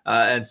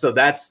 And so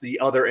that's the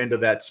other end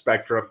of that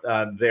spectrum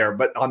there.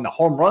 But on the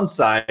home run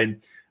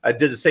side, I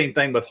did the same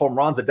thing with home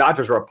runs. The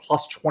Dodgers are a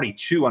plus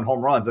 22 on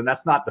home runs, and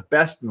that's not the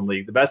best in the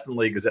league. The best in the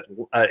league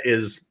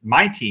is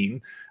my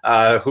team,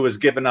 who has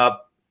given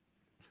up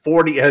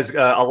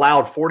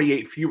allowed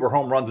 48 fewer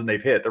home runs than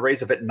they've hit. The Rays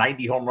have hit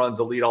 90 home runs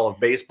to lead all of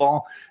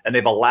baseball, and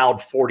they've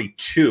allowed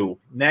 42.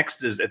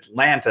 Next is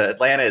Atlanta.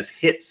 Atlanta has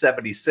hit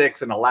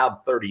 76 and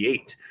allowed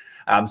 38.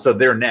 So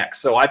they're next.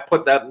 So I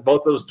put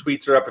both those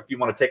tweets are up if you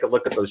want to take a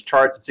look at those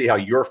charts and see how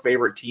your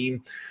favorite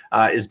team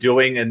is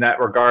doing in that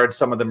regard.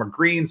 Some of them are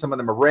green, some of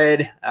them are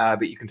red,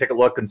 but you can take a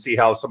look and see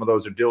how some of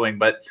those are doing.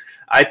 But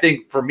I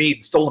think for me,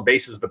 stolen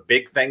base is the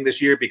big thing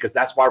this year because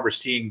that's why we're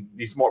seeing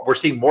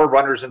more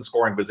runners in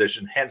scoring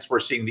position. Hence, we're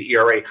seeing the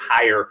ERA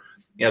higher.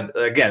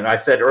 Again, I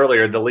said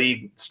earlier, the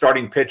league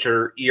starting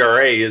pitcher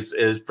ERA is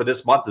for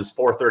this month is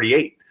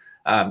 4.38.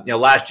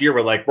 Last year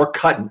we're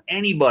cutting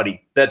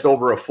anybody that's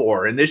over a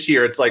 4, and this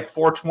year it's like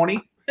 4.20.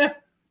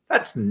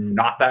 That's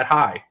not that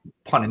high,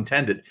 pun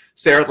intended.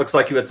 Sarah, it looks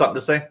like you had something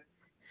to say.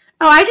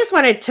 Oh, I just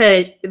wanted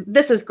to,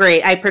 this is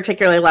great. I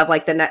particularly love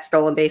the net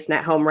stolen base,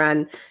 net home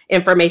run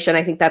information.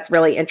 I think that's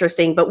really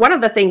interesting. But one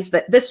of the things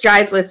that this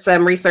jives with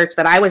some research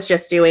that I was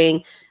just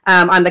doing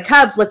on the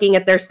Cubs, looking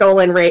at their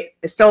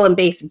stolen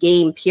base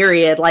game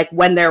period, like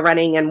when they're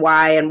running and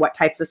why and what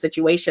types of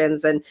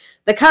situations. And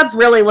the Cubs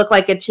really look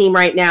like a team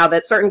right now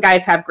that certain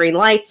guys have green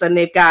lights, and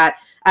they've got,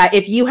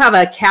 if you have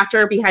a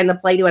catcher behind the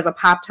plate who has a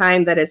pop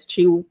time that is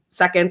 2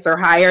 seconds or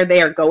higher,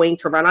 they are going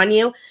to run on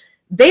you.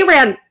 They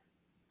ran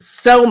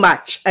so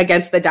much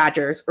against the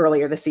Dodgers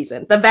earlier this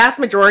season. The vast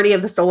majority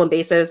of the stolen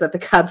bases that the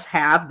Cubs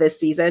have this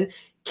season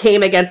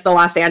came against the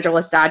Los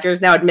Angeles Dodgers.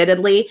 Now,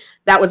 admittedly,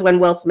 that was when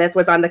Will Smith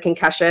was on the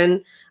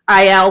concussion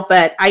IL,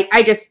 but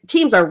I just,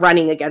 teams are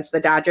running against the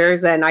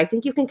Dodgers, and I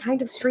think you can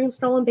kind of stream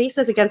stolen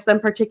bases against them,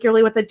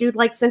 particularly with a dude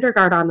like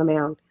Syndergaard on the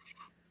mound.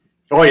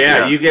 Oh,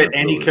 yeah, you get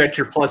any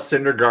catcher plus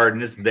Syndergaard,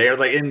 and it's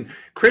there. And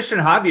Christian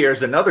Javier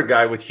is another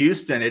guy with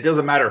Houston. It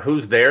doesn't matter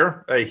who's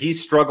there. He's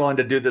struggling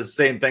to do the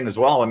same thing as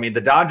well. I mean,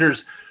 the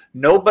Dodgers,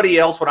 nobody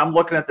else, when I'm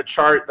looking at the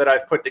chart that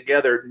I've put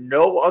together,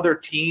 no other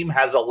team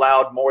has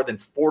allowed more than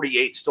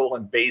 48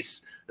 stolen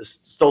base.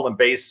 Stolen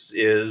base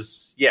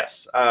is,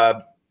 yes.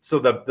 So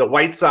the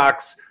White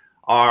Sox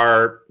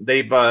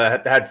they've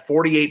had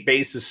 48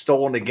 bases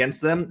stolen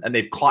against them, and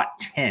they've caught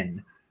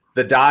 10.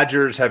 The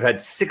Dodgers have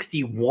had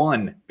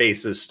 61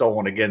 bases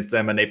stolen against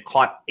them, and they've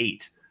caught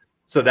 8.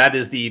 So that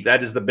is the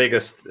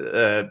biggest.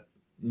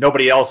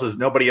 Nobody else is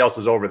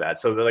over that.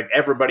 So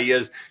everybody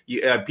is.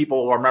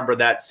 People will remember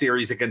that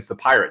series against the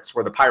Pirates,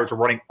 where the Pirates were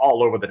running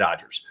all over the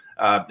Dodgers.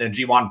 And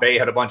G1 Bay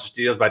had a bunch of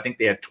steals, but I think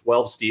they had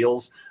 12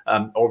 steals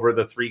over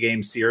the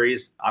 3-game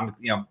series.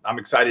 I'm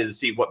excited to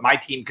see what my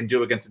team can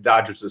do against the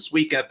Dodgers this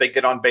weekend if they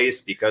get on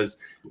base, because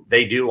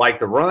they do like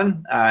the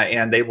run,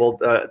 and they will.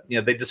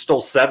 They just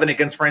stole 7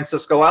 against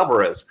Francisco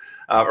Alvarez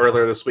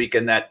earlier this week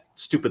in that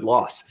stupid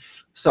loss.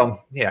 So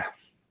yeah.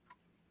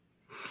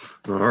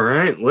 All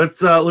right,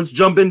 let's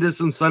jump into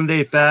some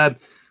Sunday FAAB.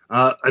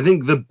 I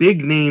think the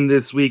big name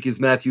this week is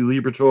Matthew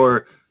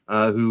Liberatore,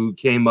 who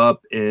came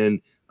up and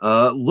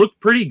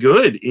looked pretty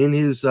good in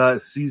his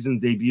season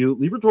debut.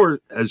 Liberatore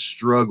has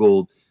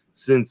struggled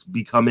since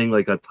becoming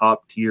like a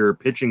top-tier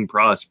pitching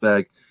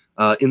prospect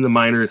in the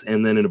minors,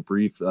 and then in a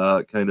brief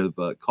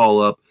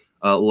call-up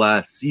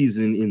last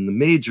season in the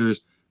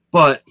majors.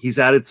 But he's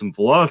added some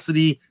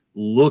velocity,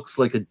 looks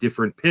like a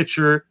different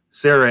pitcher.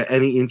 Sarah,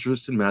 any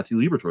interest in Matthew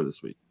Liberatore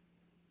this week?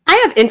 I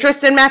have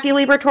interest in Matthew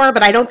Liberatore,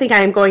 but I don't think I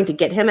am going to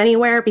get him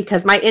anywhere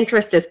because my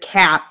interest is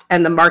capped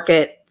and the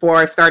market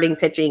for starting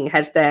pitching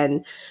has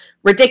been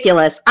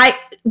ridiculous.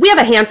 We have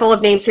a handful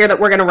of names here that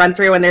we're going to run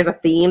through, and there's a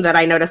theme that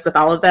I noticed with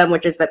all of them,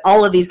 which is that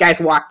all of these guys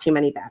walk too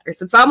many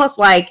batters. It's almost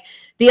like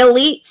the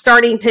elite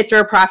starting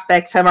pitcher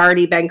prospects have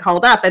already been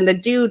called up, and the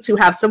dudes who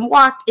have some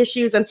walk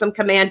issues and some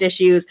command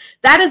issues,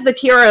 that is the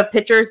tier of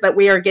pitchers that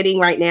we are getting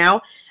right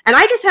now. And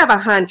I just have a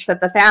hunch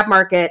that the FAAB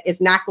market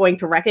is not going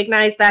to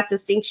recognize that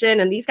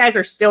distinction, and these guys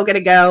are still going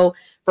to go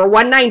for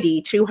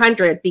 190,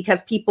 200,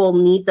 because people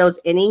need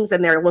those innings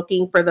and they're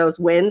looking for those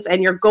wins,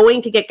 and you're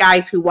going to get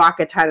guys who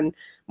walk a ton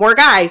more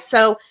guys.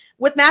 So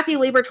with Matthew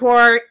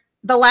Liberatore,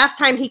 the last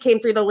time he came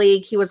through the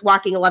league, he was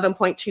walking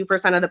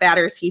 11.2% of the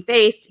batters he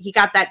faced. He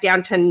got that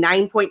down to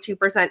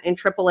 9.2% in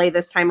AAA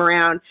this time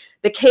around.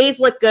 The Ks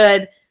look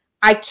good.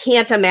 I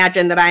can't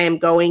imagine that I am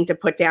going to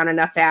put down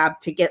enough FAAB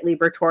to get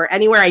Liberatore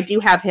anywhere. I do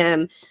have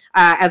him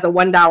as a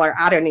 $1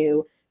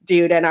 auto-new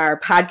dude in our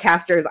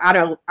podcasters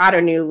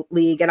auto-new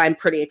league, and I'm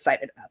pretty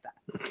excited about that.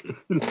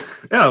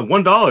 Yeah,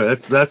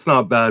 $1. That's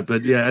not bad.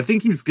 But yeah, I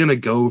think he's going to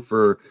go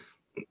for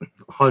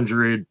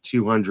 100,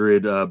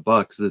 200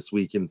 bucks this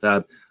week in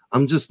FAAB.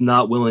 I'm just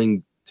not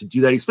willing to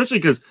do that, especially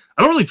because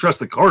I don't really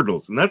trust the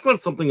Cardinals. And that's not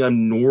something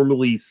I'm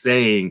normally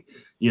saying,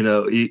 in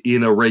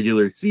a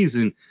regular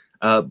season.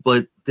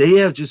 But they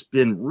have just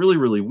been really,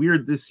 really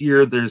weird this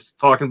year. There's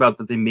talking about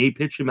that they may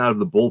pitch him out of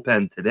the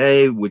bullpen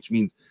today, which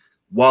means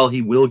while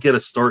he will get a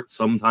start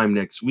sometime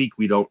next week,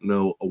 we don't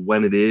know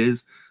when it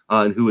is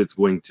and who it's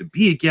going to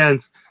be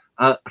against.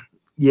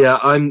 Yeah,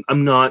 I'm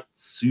not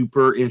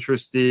super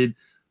interested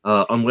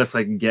unless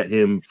I can get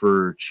him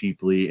for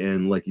cheaply.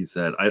 And like you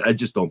said, I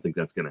just don't think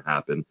that's going to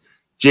happen.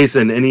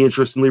 Jason, any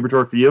interest in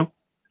Liberatore for you?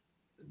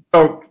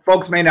 So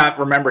folks may not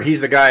remember,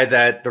 he's the guy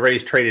that the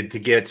Rays traded to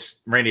get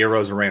Randy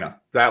Arozarena.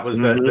 That was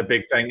the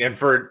big thing. And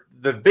for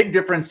the big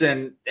difference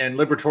in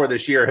Liberatore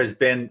this year has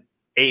been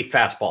a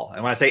fastball.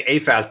 And when I say a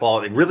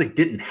fastball, it really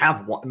didn't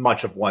have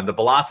much of one. The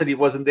velocity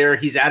wasn't there.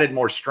 He's added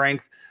more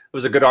strength. There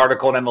was a good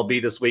article in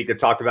MLB this week that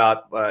talked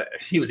about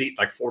he was eating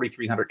like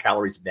 4,300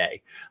 calories a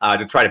day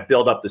to try to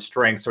build up the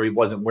strength so he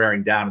wasn't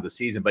wearing down in the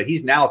season. But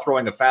he's now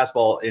throwing a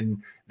fastball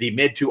in the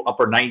mid to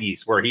upper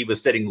 90s where he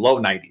was sitting low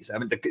 90s. I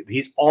mean,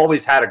 he's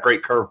always had a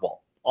great curveball.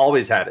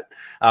 Always had it.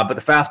 But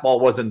the fastball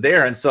wasn't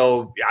there. And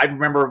so I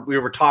remember we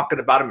were talking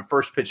about him at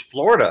First Pitch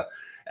Florida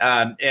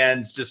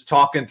and just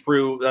talking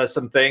through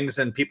some things.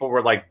 And people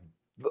were like,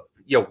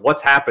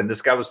 what's happened?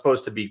 This guy was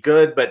supposed to be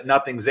good, but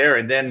nothing's there.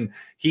 And then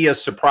he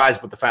is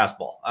surprised with the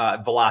fastball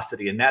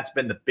velocity. And that's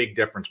been the big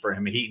difference for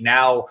him.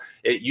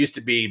 It used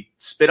to be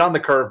spit on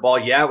the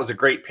curveball. Yeah, it was a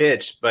great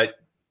pitch, but,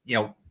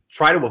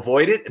 try to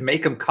avoid it and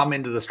make him come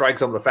into the strike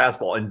zone with the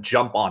fastball and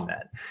jump on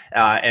that.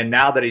 And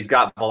now that he's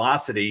got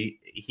velocity,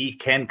 he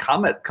can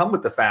come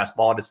with the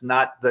fastball. And it's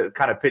not the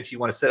kind of pitch you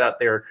want to sit out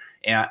there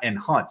and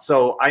hunt.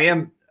 So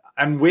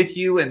I'm with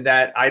you in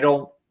that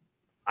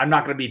I'm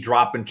not going to be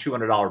dropping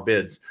 $200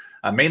 bids.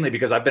 Mainly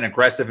because I've been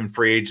aggressive in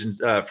free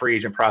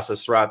agent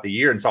process throughout the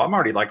year. And so I'm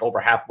already like over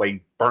halfway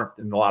burnt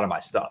in a lot of my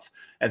stuff.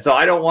 And so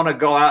I don't want to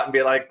go out and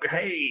be like,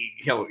 hey,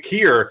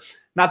 here,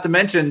 not to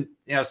mention,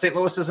 St.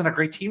 Louis isn't a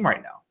great team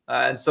right now.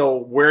 And so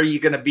where are you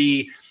going to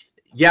be?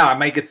 Yeah, I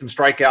might get some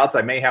strikeouts.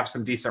 I may have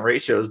some decent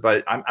ratios,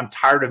 but I'm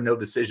tired of no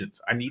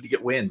decisions. I need to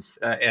get wins.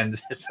 And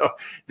so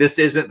this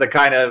isn't the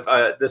kind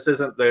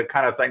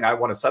of thing I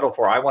want to settle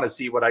for. I want to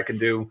see what I can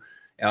do.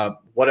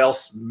 What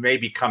else may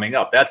be coming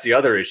up? That's the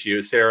other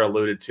issue Sara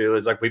alluded to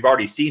is like we've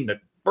already seen the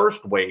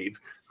first wave.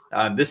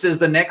 This is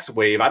the next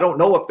wave. I don't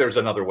know if there's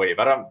another wave.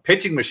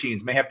 Pitching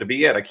machines may have to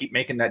be it. I keep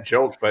making that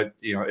joke, but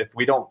if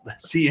we don't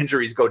see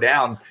injuries go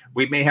down,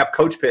 we may have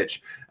coach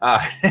pitch.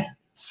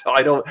 So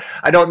I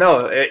don't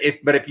know.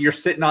 But if you're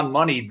sitting on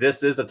money,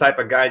 this is the type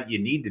of guy that you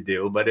need to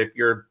do. But if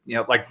you're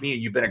like me,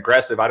 you've been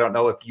aggressive. I don't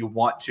know if you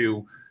want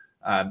to.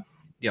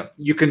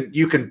 You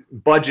can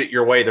budget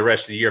your way the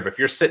rest of the year, but if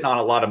you're sitting on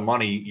a lot of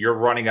money, you're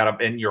running out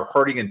of, and you're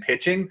hurting in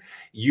pitching,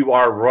 you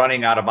are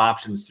running out of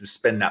options to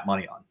spend that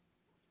money on.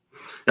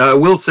 I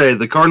will say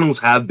the Cardinals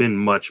have been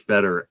much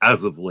better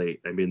as of late.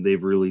 I mean,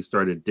 they've really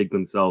started to dig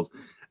themselves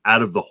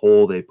out of the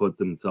hole they put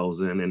themselves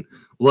in. And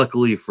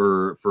luckily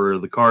for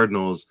the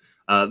Cardinals,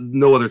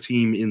 no other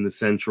team in the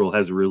Central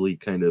has really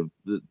kind of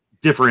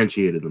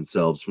differentiated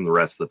themselves from the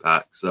rest of the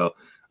pack. So,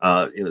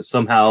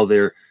 somehow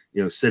they're,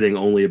 sitting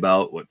only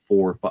about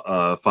 4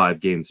 or 5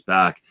 games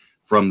back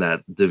from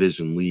that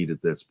division lead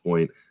at this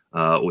point,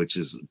 which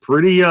is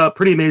pretty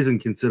amazing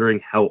considering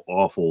how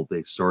awful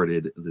they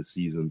started the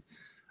season.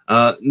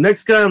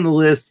 Next guy on the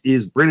list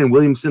is Brandon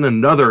Williamson,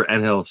 another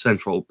NL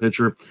Central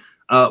pitcher.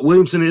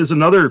 Williamson is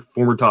another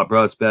former top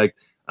prospect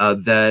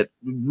that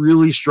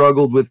really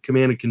struggled with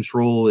command and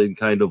control and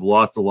kind of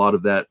lost a lot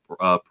of that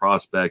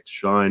prospect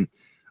shine.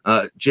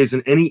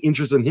 Jason, any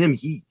interest in him?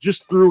 He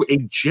just threw a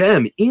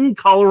gem in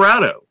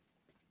Colorado.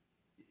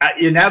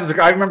 And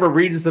I remember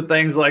reading some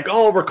things like,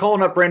 oh, we're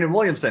calling up Brandon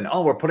Williamson.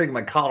 Oh, we're putting him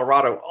in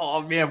Colorado.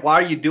 Oh, man, why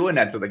are you doing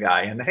that to the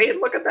guy? And, hey,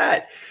 look at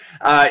that.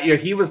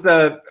 He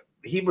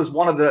was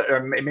one of the,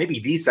 or maybe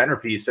the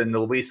centerpiece in the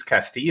Luis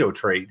Castillo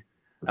trade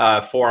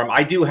for him.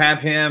 I do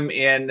have him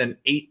in an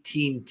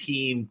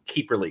 18-team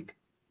keeper league.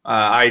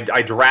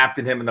 I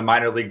drafted him in the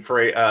minor league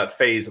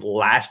phase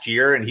last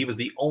year, and he was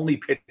the only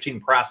pitching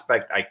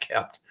prospect I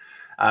kept.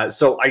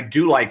 So I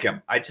do like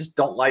him. I just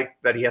don't like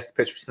that he has to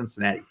pitch for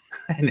Cincinnati.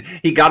 And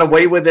he got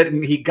away with it,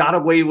 and he got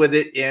away with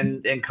it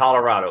in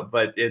Colorado.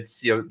 But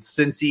it's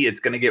Cincy, it's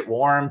going to get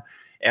warm,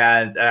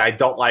 and I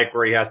don't like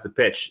where he has to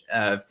pitch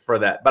for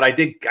that. But I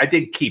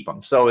did keep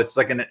him. So it's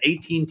like in an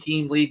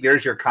 18-team league.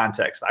 There's your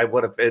context. I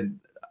would have been.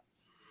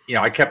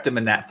 I kept him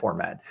in that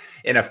format.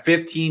 In a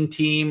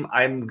 15-team,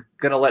 I'm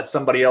going to let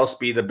somebody else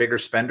be the bigger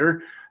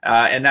spender.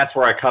 And that's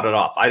where I cut it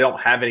off. I don't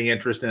have any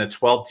interest in a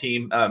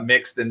 12-team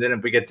mixed. And then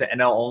if we get to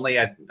NL only,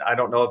 I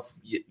don't know if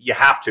you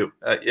have to.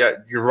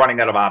 You're running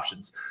out of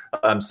options.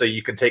 So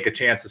you can take a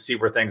chance to see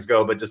where things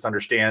go, but just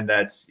understand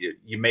that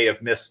you may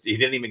have missed. You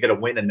didn't even get a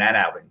win in that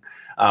outing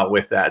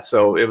with that.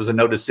 So it was a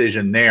no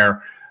decision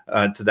there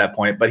to that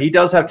point. But he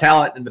does have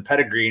talent in the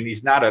pedigree, and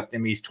he's not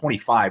he's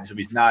 25, so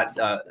he's not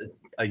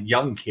a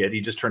young kid. He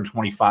just turned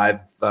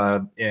 25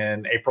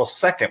 in April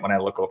 2nd when I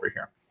look over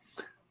here.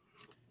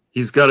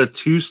 He's got a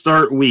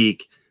 2-start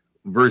week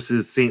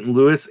versus St.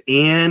 Louis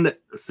and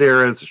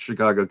Sarah's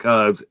Chicago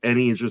Cubs.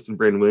 Any interest in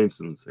Brandon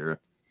Williamson, Sarah?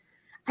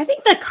 I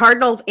think the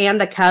Cardinals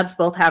and the Cubs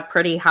both have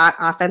pretty hot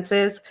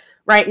offenses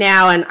right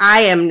now, and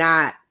I am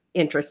not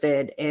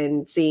interested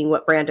in seeing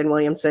what Brandon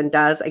Williamson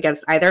does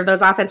against either of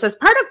those offenses.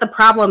 Part of the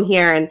problem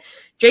here, and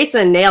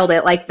Jason nailed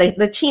it, like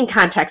the team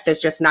context is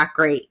just not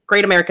great.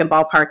 Great American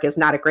Ballpark is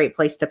not a great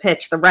place to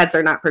pitch. The Reds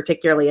are not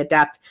particularly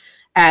adept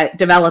at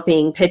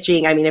developing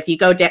pitching. I mean, if you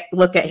go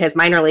look at his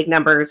minor league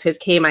numbers, his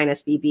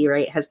K-BB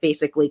rate has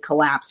basically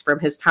collapsed from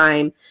his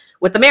time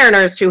with the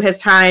Mariners to his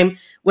time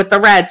with the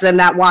Reds, and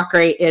that walk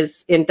rate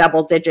is in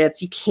double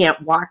digits. You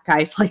can't walk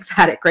guys like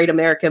that at Great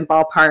American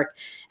Ballpark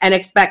and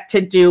expect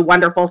to do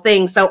wonderful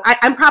things. So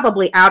I'm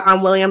probably out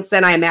on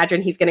Williamson. I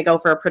imagine he's going to go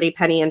for a pretty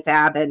penny in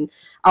FAAB, and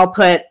I'll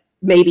put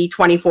maybe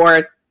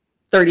 $24,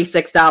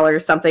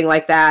 $36, something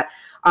like that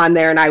on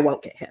there, and I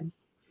won't get him.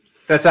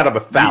 That's out of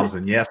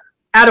 1,000, yes?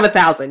 Out of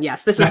 1,000,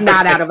 yes. This is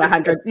not out of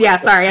 100. Yeah,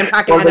 sorry, I'm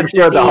talking well, NFBC.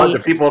 Sure the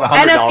people in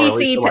 $100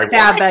 NFBC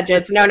FAAB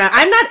budgets. No,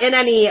 I'm not in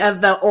any of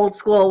the old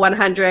school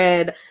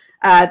 $100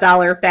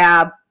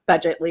 FAAB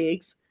budget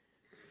leagues.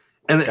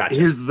 And gotcha.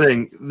 Here's the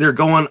thing: they're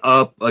going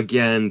up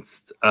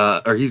against,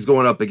 or he's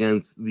going up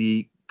against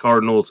the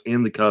Cardinals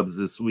and the Cubs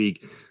this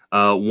week.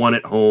 One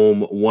at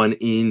home, one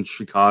in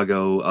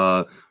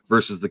Chicago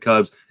versus the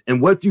Cubs.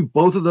 And what do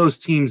both of those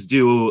teams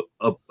do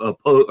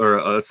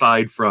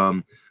aside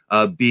from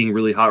being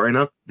really hot right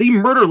now? They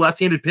murder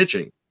left-handed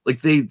pitching.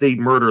 Like they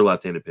murder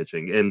left-handed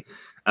pitching. And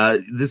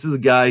this is a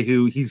guy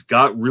who he's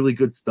got really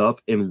good stuff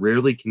and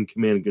rarely can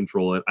command and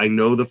control it. I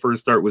know the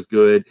first start was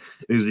good.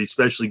 It was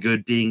especially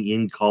good being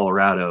in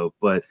Colorado,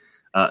 but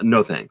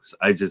no thanks.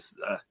 I just,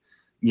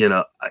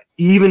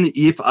 even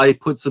if I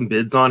put some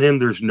bids on him,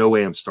 there's no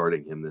way I'm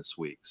starting him this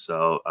week.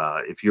 So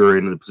if you're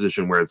in a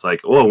position where it's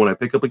like, oh, when I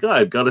pick up a guy,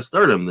 I've got to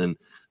start him, then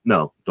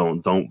no,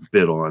 don't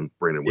bid on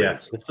Brandon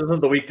Williams. This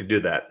isn't the week to do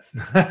that.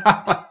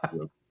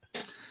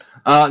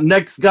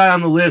 Next guy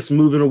on the list,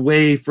 moving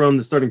away from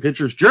the starting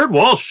pitchers, Jared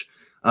Walsh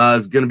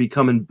is going to be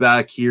coming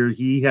back here.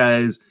 He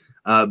has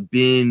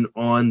been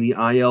on the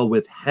IL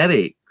with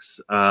headaches.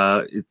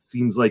 It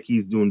seems like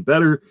he's doing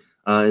better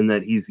and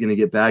that he's going to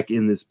get back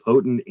in this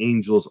potent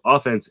Angels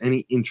offense.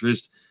 Any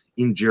interest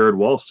in Jared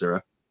Walsh,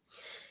 Sarah?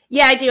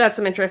 Yeah, I do have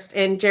some interest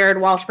in Jared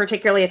Walsh,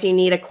 particularly if you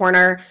need a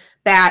corner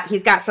bat.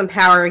 He's got some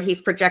power.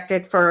 He's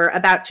projected for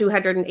about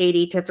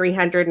 280 to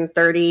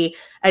 330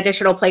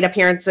 additional plate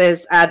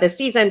appearances this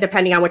season,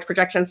 depending on which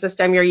projection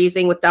system you're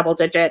using, with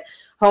double-digit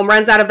home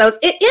runs out of those.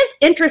 It is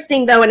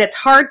interesting, though, and it's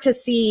hard to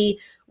see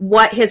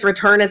what his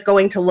return is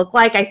going to look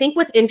like. I think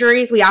with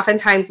injuries, we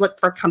oftentimes look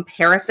for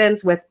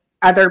comparisons with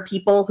other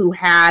people who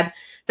had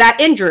that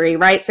injury,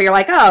 right? So you're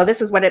like, oh,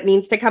 this is what it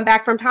means to come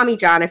back from Tommy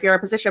John if you're a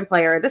position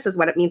player. This is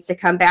what it means to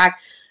come back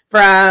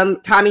from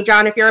Tommy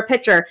John if you're a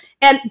pitcher.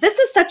 And this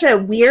is such a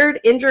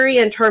weird injury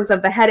in terms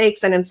of the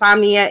headaches and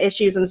insomnia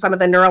issues and some of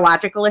the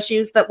neurological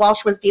issues that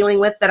Walsh was dealing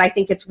with, that I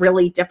think it's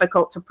really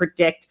difficult to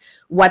predict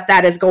what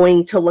that is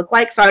going to look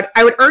like. So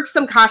I would urge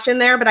some caution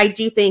there, but I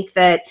do think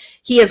that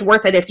he is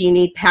worth it if you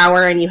need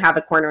power and you have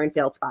a corner and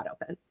field spot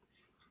open.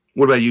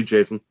 What about you,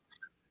 Jason?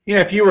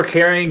 If you were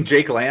carrying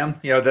Jake Lamb,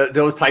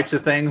 those types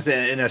of things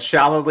in a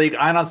shallow league,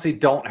 I honestly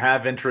don't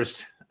have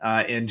interest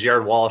in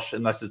Jared Walsh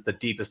unless it's the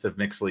deepest of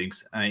mixed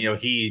leagues.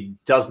 He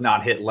does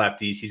not hit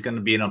lefties. He's going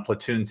to be in a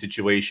platoon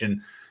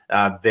situation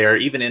there,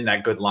 even in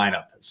that good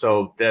lineup.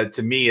 So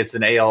to me, it's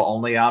an AL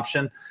only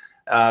option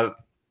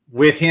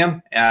with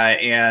him.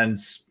 And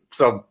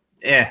so,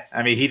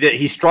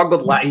 he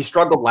struggled. He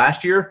struggled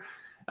last year.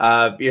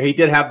 He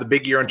did have the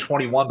big year in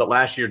 21, but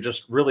last year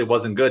just really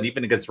wasn't good.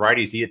 Even against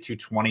righties, he hit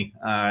 220.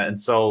 And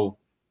so,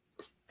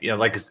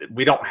 like I said,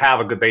 we don't have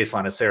a good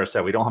baseline, as Sarah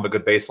said. We don't have a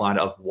good baseline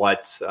of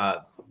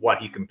what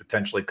he can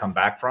potentially come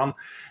back from.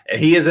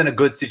 He is in a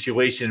good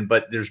situation,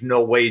 but there's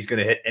no way he's going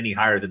to hit any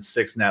higher than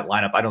 6 in that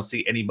lineup. I don't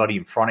see anybody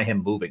in front of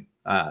him moving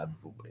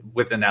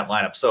within that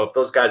lineup. So if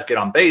those guys get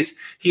on base,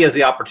 he has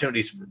the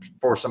opportunities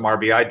for some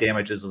RBI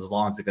damages as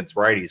long as against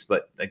righties.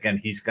 But again,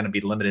 he's going to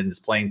be limited in his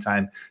playing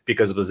time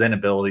because of his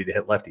inability to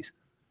hit lefties.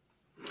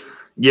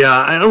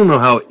 Yeah, I don't know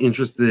how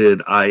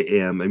interested I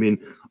am. I mean,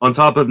 on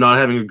top of not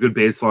having a good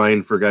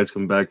baseline for guys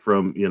coming back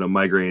from,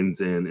 migraines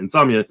and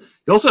insomnia,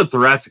 he also had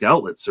thoracic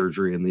outlet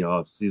surgery in the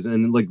offseason.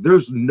 And,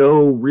 there's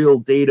no real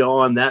data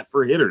on that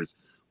for hitters.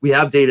 We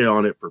have data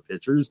on it for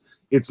pitchers.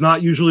 It's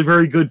not usually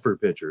very good for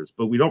pitchers,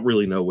 but we don't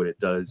really know what it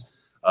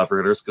does for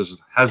hitters because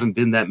there hasn't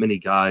been that many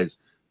guys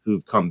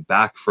who've come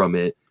back from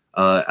it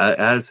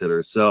as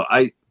hitters. So,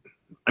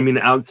 I mean,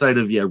 outside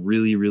of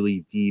really,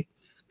 really deep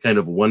kind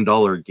of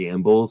 $1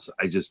 gambles,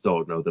 I just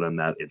don't know that I'm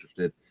that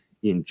interested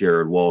in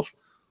Jared Walsh.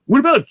 What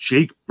about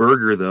Jake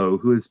Berger, though,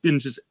 who has been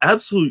just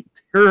absolutely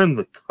tearing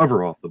the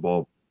cover off the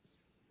ball?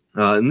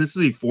 And this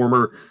is a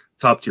former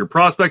top-tier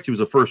prospect. He was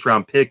a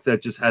first-round pick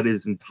that just had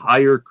his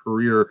entire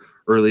career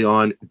early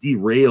on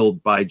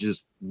derailed by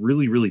just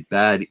really, really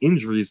bad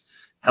injuries.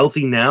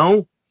 Healthy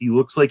now, he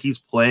looks like he's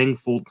playing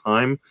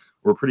full-time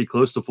or pretty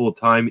close to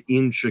full-time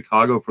in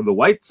Chicago for the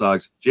White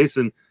Sox.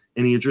 Jason,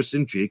 any interest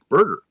in Jake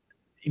Berger?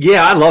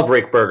 Yeah, I love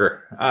Rick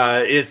Berger.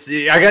 I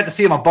got to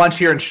see him a bunch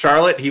here in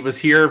Charlotte. He was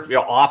here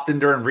often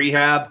during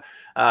rehab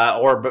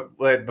or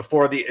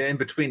in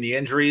between the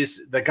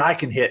injuries. The guy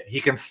can hit.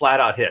 He can flat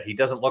out hit. He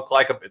doesn't look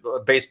like a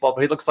baseball,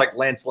 but he looks like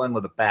Lance Lynn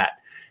with a bat.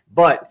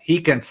 But he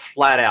can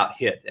flat out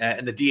hit,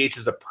 and the DH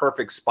is a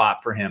perfect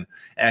spot for him.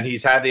 And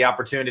he's had the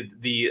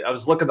opportunity. I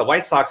was looking, the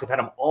White Sox have had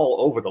him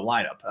all over the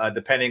lineup,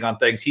 depending on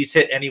things. He's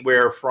hit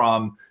anywhere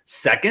from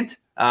second,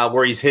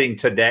 where he's hitting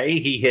today.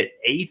 He hit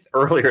 8th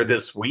earlier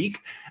this week,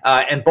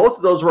 and both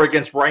of those were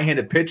against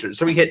right-handed pitchers.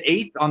 So he hit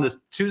 8th on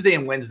this Tuesday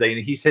and Wednesday,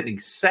 and he's hitting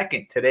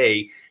second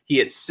today. He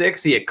hit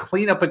 6th. He hit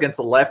cleanup against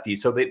the lefty.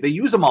 So they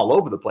use him all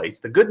over the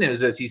place. The good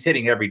news is he's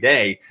hitting every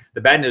day.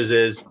 The bad news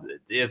is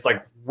it's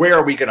like, where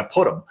are we going to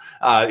put him?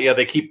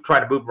 They keep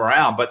trying to move him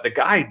around, but the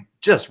guy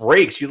just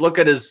rakes. You look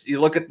at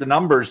the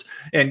numbers,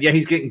 and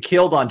he's getting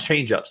killed on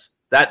changeups.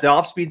 The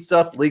off-speed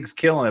stuff, league's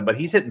killing it, but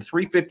he's hitting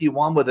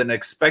 351 with an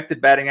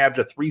expected batting average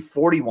of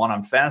 341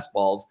 on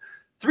fastballs,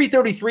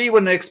 333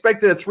 when they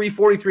expected a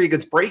 343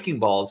 against breaking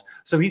balls.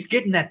 So he's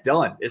getting that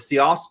done. It's the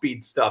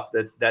off-speed stuff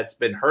that's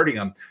been hurting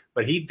him,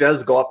 but he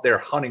does go up there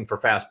hunting for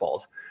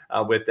fastballs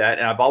with that.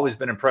 And I've always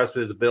been impressed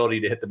with his ability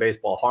to hit the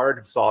baseball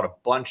hard. Saw it a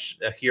bunch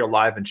here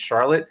live in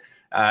Charlotte.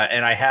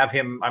 And I have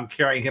him. I'm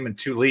carrying him in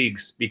 2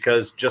 leagues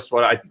because just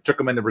what I took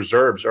him in the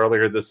reserves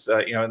earlier this,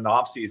 in the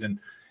offseason.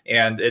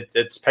 And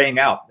it's paying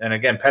out. And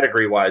again,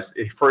 pedigree-wise,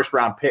 a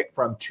first-round pick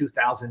from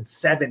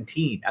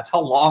 2017. That's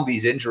how long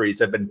these injuries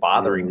have been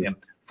bothering him.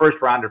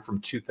 First-rounder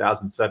from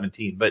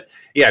 2017. But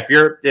yeah,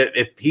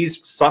 if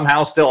he's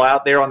somehow still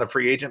out there on the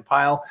free agent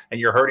pile and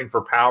you're hurting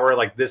for power,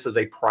 like this is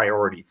a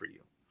priority for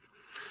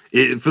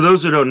you. For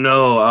those who don't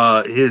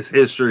know his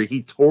history,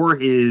 he tore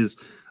his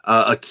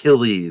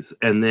Achilles,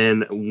 and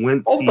then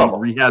once he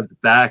rehabbed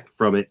back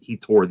from it, he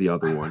tore the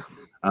other one.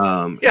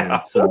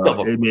 And so,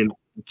 I mean,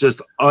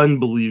 just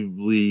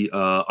unbelievably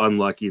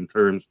unlucky in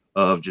terms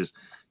of just,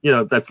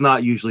 that's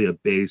not usually a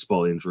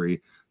baseball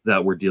injury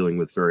that we're dealing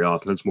with very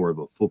often. It's more of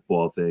a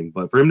football thing.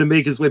 But for him to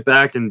make his way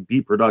back and be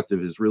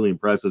productive is really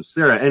impressive.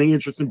 Sarah, any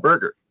interest in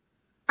Berger?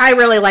 I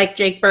really like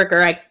Jake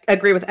Berger. I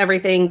agree with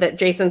everything that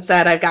Jason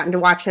said. I've gotten to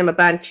watch him a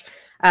bunch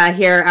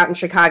here out in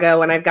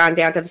Chicago, and I've gone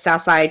down to the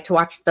South Side to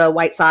watch the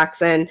White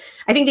Sox. And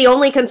I think the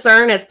only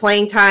concern is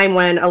playing time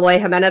when Eloy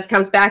Jimenez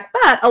comes back,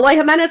 but Eloy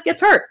Jimenez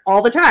gets hurt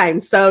all the time.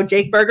 So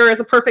Jake Berger is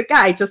a perfect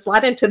guy to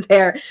slot into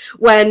there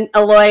when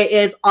Eloy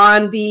is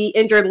on the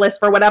injured list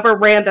for whatever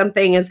random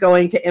thing is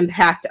going to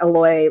impact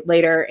Eloy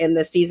later in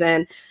the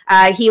season.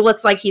 He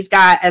looks like he's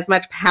got as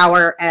much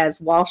power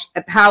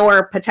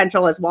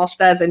potential as Walsh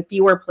does, and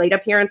fewer plate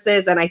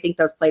appearances. And I think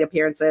those plate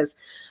appearances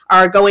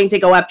are going to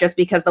go up just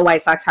because the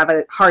White Sox have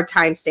a hard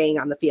time staying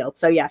on the field.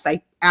 So yes,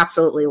 I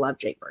absolutely love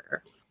Jake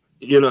Berger.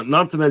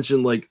 Not to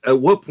mention, like, at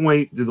what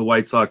point do the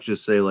White Sox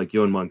just say, like,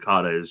 Yoan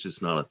Moncada is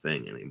just not a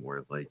thing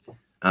anymore? Like,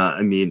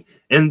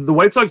 and the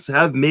White Sox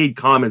have made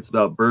comments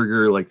about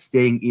Berger, like,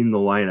 staying in the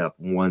lineup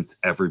once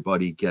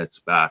everybody gets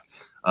back,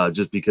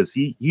 just because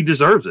he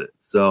deserves it.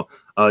 So,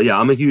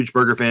 I'm a huge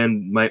Berger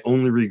fan. My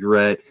only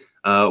regret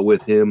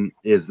with him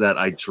is that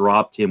I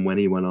dropped him when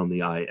he went on the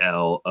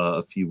IL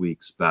a few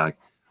weeks back.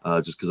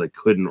 Just because I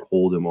couldn't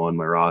hold him on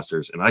my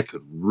rosters, and I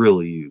could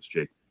really use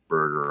Jake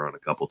Berger on a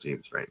couple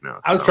teams right now.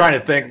 I was trying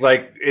to think,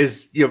 like,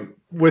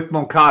 with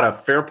Moncada,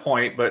 fair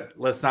point, but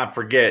let's not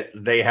forget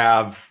they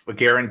have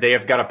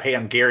got to pay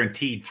him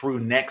guaranteed through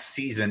next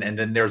season, and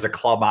then there's a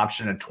club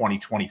option in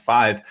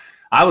 2025.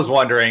 I was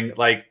wondering,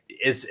 like,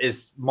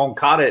 is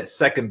Moncada at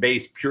second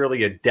base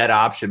purely a dead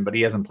option, but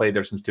he hasn't played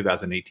there since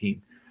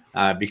 2018?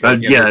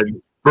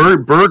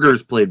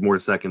 Berger's played more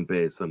second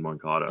base than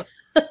Moncada.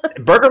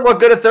 Berger looked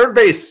good at third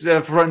base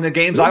from the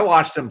games I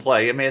watched him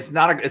play. I mean, it's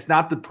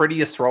not the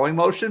prettiest throwing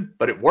motion,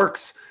 but it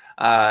works.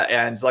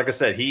 And like I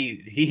said,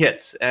 he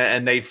hits,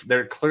 and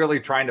they're clearly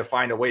trying to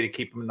find a way to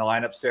keep him in the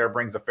lineup. Sarah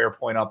brings a fair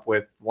point up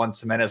with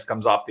once Jimenez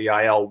comes off the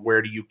IL,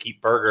 where do you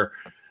keep Berger?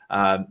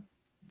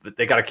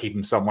 They got to keep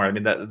him somewhere. I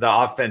mean, the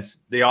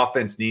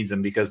offense needs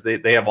him because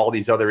they have all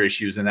these other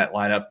issues in that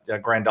lineup.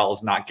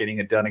 Grandal's not getting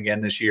it done again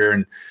this year,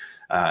 and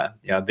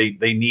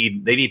they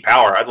need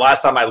power.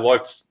 Last time I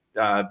looked,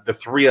 the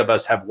three of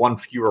us have one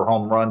fewer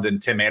home run than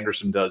Tim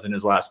Anderson does in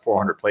his last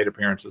 400 plate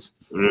appearances.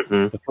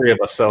 Mm-hmm. The three of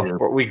us.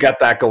 So we got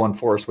that going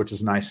for us, which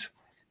is nice.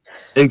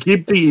 And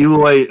keep the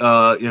Eloy,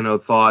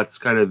 thoughts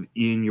kind of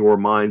in your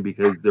mind,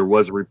 because there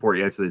was a report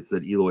yesterday that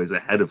said Eloy is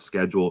ahead of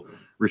schedule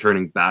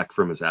returning back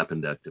from his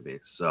appendectomy.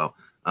 So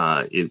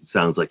it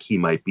sounds like he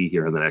might be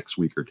here in the next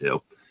week or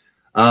two.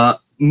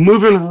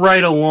 Moving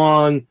right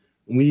along,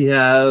 we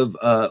have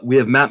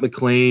Matt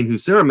McLain, who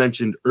Sarah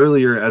mentioned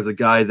earlier as a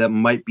guy that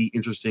might be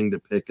interesting to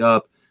pick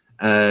up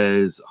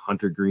as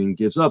Hunter Green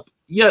gives up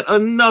yet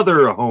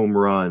another home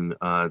run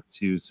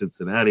to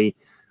Cincinnati,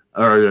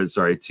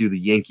 to the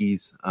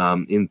Yankees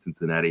in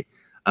Cincinnati.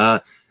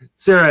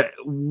 Sarah,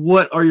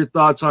 what are your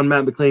thoughts on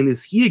Matt McLain?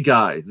 Is he a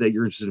guy that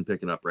you're interested in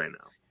picking up right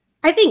now?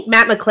 I think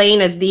Matt McLain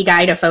is the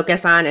guy to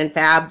focus on in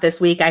FAAB this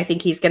week. I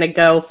think he's going to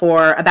go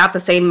for about the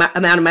same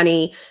amount of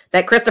money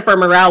that Christopher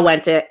Morel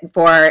went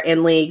for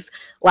in leagues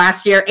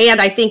last year.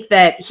 And I think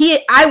that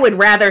I would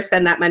rather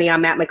spend that money on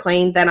Matt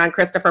McLain than on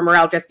Christopher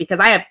Morel, just because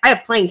I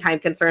have playing time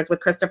concerns with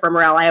Christopher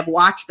Morel. I have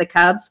watched the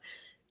Cubs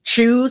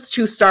choose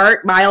to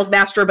start Miles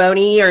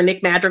Mastrobuoni or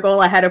Nick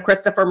Madrigal ahead of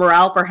Christopher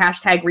Morel for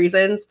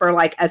 #reasons for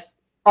like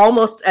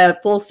almost a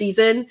full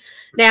season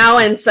now.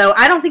 And so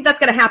I don't think that's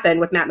going to happen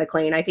with Matt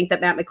McLain. I think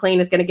that Matt McLain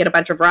is going to get a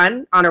bunch of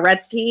run on a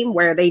Reds team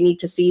where they need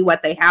to see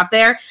what they have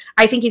there.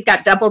 I think he's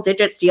got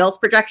double-digit steals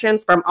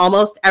projections from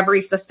almost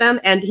every system,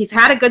 and he's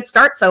had a good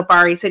start so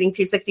far. He's hitting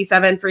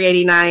 267,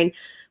 389,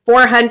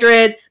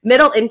 400.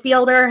 Middle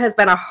infielder has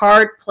been a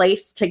hard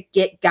place to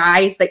get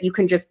guys that you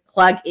can just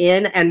plug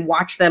in and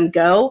watch them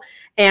go.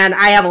 And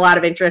I have a lot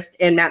of interest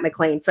in Matt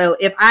McLain. So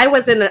if I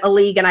was in a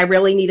league and I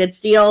really needed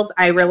steals,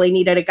 I really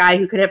needed a guy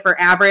who could hit for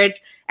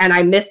average, and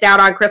I missed out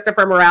on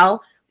Christopher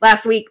Morel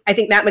last week, I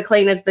think Matt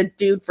McLain is the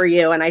dude for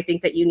you. And I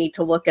think that you need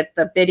to look at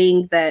the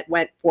bidding that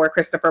went for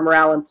Christopher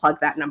Morel and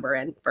plug that number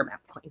in for Matt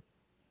McLain.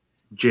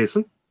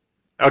 Jason?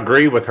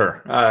 Agree with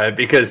her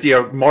because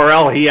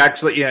Morel, he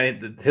actually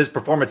his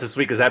performance this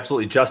week has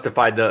absolutely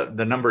justified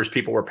the numbers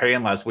people were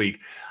paying last week.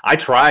 I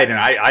tried and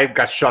I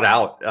got shut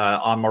out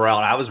on Morel,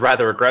 and I was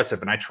rather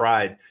aggressive, and I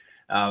tried.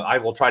 I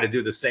will try to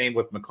do the same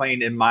with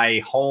McLain in my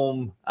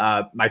home,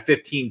 my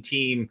 15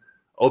 team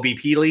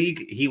OBP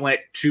league. He went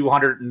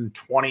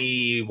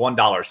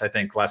 $221, I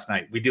think, last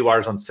night. We do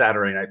ours on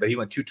Saturday night, but he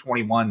went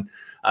 $221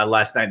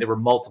 last night. There were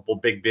multiple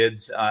big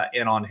bids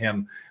in on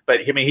him.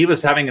 But, I mean, he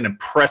was having an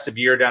impressive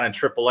year down in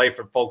AAA.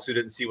 For folks who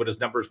didn't see what his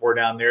numbers were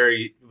down there,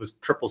 he was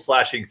triple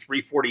slashing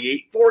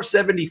 348,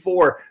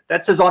 474.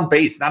 That's his on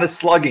base, not his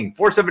slugging.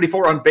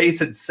 474 on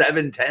base and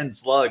 710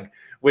 slug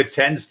with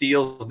 10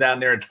 steals down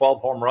there and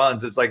 12 home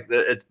runs.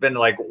 It's been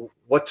like,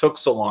 what took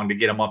so long to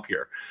get him up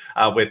here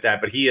with that?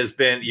 But he has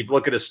been, you've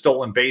looked at his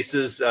stolen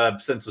bases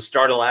since the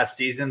start of last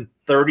season,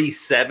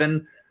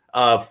 37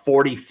 of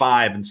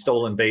 45 in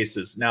stolen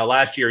bases. Now,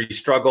 last year he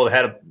struggled,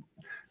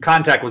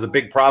 contact was a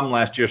big problem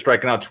last year,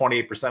 striking out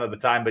 28% of the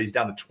time, but he's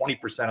down to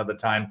 20% of the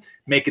time,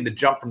 making the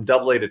jump from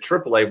AA to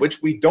AAA,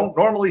 which we don't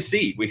normally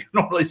see. We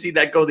normally see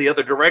that go the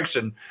other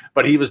direction,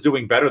 but he was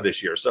doing better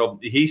this year. So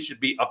he should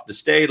be up to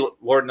stay.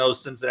 Lord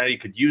knows Cincinnati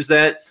could use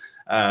that.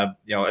 I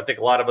think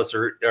a lot of us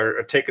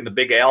are taking the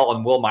big L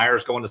on Will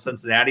Myers going to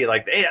Cincinnati.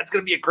 Like, hey, that's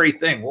going to be a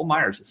great thing. Will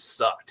Myers has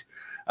sucked.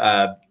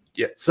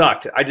 It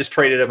sucked. I just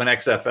traded him in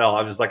XFL.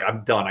 I was just like,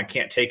 I'm done. I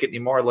can't take it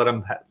anymore. Let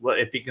him,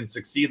 if he can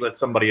succeed, let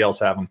somebody else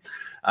have him.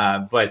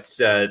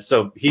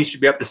 So he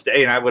should be up to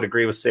stay. And I would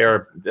agree with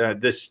Sarah.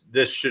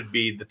 This should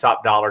be the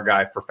top dollar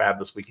guy for FAAB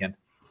this weekend.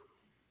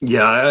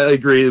 Yeah, I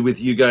agree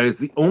with you guys.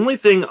 The only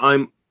thing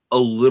I'm a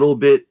little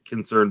bit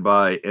concerned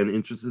by and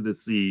interested to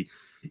see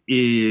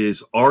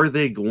is, are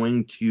they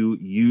going to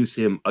use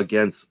him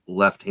against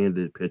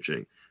left-handed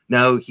pitching?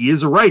 Now, he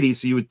is a righty,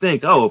 so you would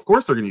think, oh, of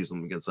course they're going to use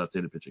him against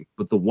left-handed pitching.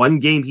 But the one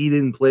game he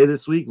didn't play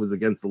this week was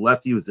against the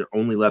lefty. It was their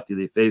only lefty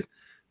they faced.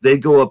 They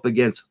go up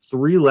against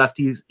 3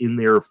 lefties in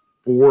their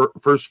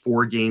first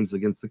 4 games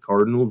against the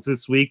Cardinals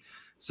this week.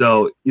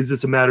 So is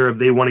this a matter of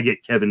they want to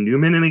get Kevin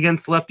Newman in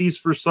against lefties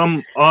for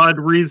some odd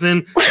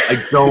reason? I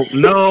don't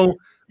know,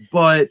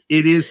 but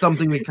it is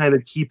something to kind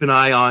of keep an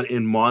eye on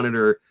and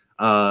monitor.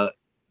 I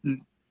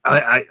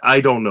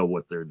don't know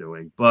what they're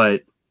doing,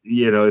 but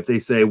if they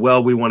say,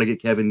 well, we want to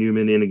get Kevin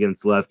Newman in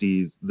against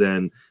lefties,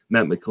 then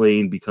Matt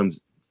McLain becomes,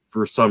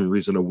 for some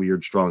reason, a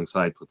weird strong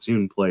side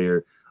platoon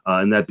player,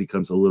 and that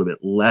becomes a little bit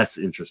less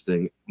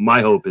interesting.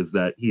 My hope is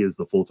that he is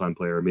the full-time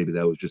player. Maybe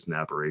that was just an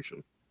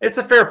aberration. It's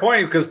a fair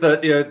point because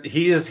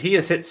he has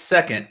hit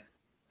second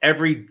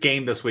every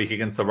game this week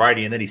against the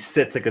righty, and then he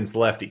sits against the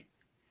lefty.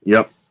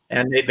 Yep.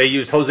 And they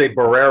use Jose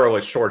Barrero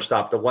at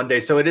shortstop the one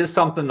day. So it is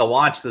something to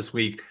watch this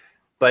week.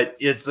 But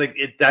it's like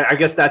I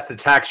guess that's the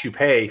tax you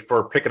pay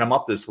for picking them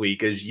up this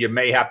week, is you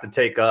may have to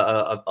take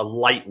a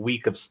light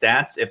week of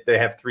stats if they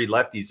have 3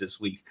 lefties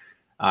this week.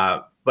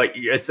 But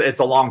it's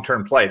a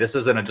long-term play. This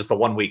isn't just a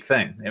 1-week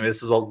thing. I mean,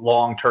 this is a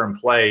long-term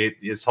play.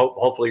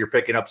 Hopefully you're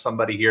picking up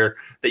somebody here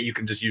that you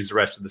can just use the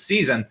rest of the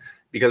season,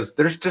 because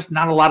there's just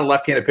not a lot of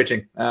left-handed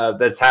pitching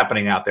that's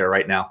happening out there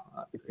right now.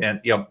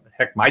 And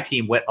heck, my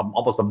team went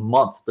almost a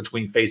month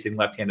between facing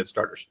left-handed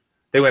starters.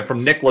 They went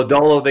from Nick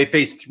Lodolo. They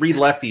faced 3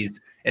 lefties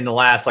in the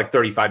last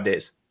 35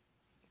 days.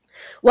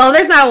 Well,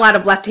 there's not a lot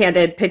of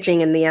left-handed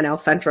pitching in the NL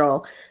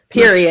Central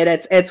period.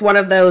 It's one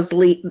of those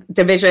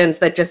divisions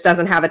that just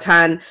doesn't have a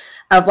ton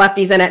of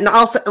lefties in it. And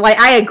also, like,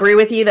 I agree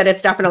with you that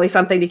it's definitely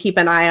something to keep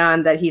an eye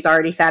on, that he's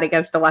already sat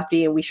against a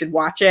lefty and we should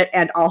watch it.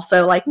 And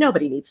also, like,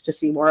 nobody needs to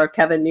see more of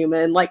Kevin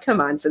Newman. Like, come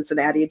on,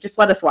 Cincinnati, just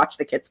let us watch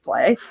the kids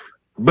play.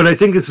 But I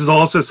think this is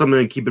also something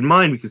to keep in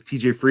mind, because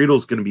TJ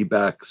Friedel's going to be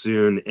back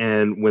soon.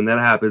 And when that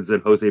happens,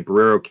 then Jose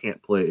Barrero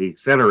can't play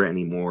center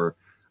anymore.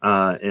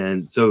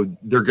 And so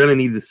they're going to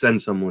need to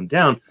send someone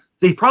down.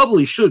 They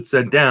probably should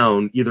send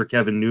down either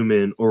Kevin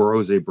Newman or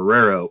Jose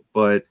Barrero,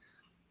 but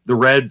the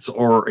Reds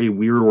are a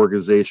weird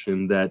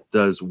organization that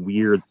does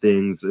weird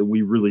things.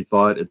 We really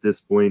thought at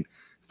this point,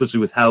 especially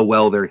with how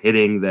well they're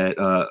hitting, that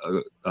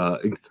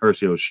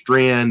Encarnacion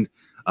Strand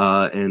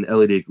and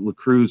Elliot La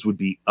Cruz would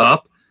be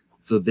up.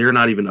 So they're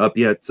not even up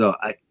yet. So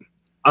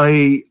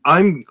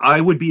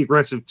I would be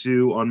aggressive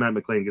too on Matt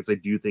McClain, because I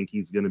do think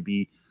he's going to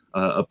be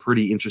a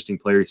pretty interesting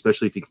player,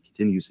 especially if he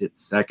continues to hit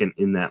second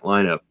in that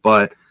lineup.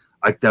 But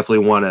I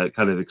definitely want to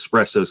kind of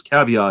express those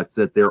caveats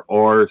that there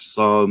are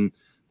some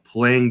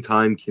playing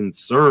time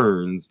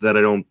concerns that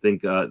I don't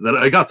think that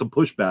I got some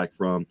pushback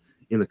from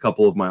in a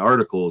couple of my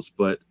articles,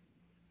 but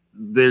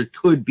there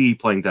could be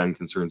playing time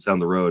concerns down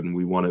the road, and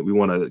we want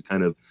to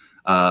kind of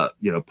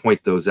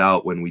point those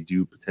out when we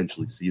do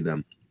potentially see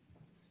them.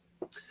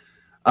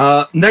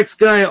 Next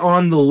guy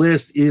on the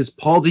list is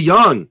Paul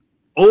DeJong,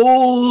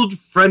 old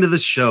friend of the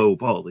show,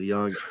 Paul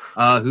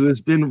DeJong, who has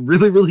been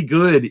really, really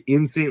good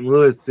in St.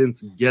 Louis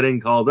since getting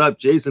called up.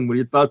 Jason, what are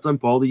your thoughts on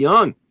Paul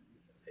DeJong?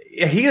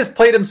 He has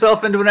played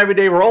himself into an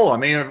everyday role. I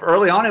mean,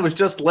 early on, it was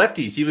just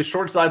lefties. He was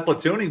short side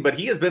platooning, but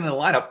he has been in the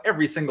lineup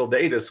every single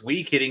day this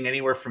week, hitting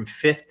anywhere from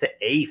 5th to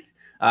 8th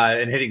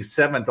and hitting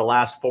 7th the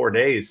last 4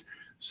 days.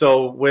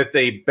 So with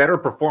a better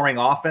performing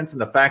offense and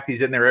the fact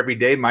he's in there every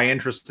day, my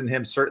interest in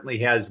him certainly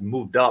has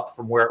moved up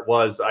from where it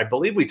was. I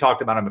believe we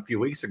talked about him a few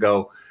weeks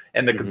ago,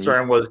 and the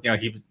concern was,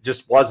 he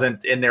just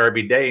wasn't in there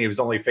every day. He was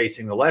only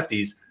facing the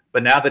lefties.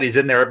 But now that he's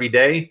in there every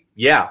day,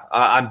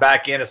 I'm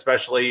back in,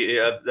 especially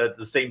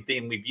the same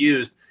theme we've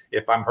used.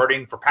 If I'm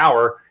hurting for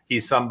power,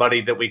 he's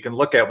somebody that we can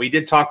look at. We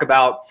did talk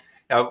about,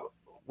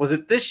 was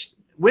it this?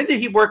 When did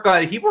he work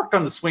on? He worked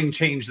on the swing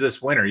change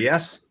this winter,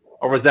 yes?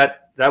 Or was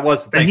that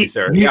was? Thank you,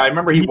 Sarah. I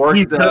remember he worked.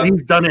 He's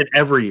done it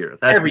every year.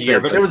 Every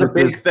year, but there was a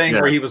big thing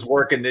where he was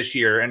working this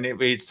year,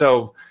 and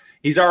so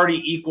he's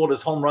already equaled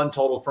his home run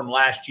total from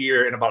last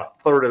year in about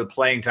a third of the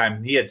playing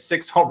time. He had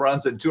 6 home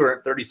runs and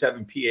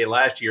 237 PA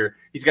last year.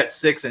 He's got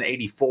 6 and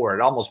 84.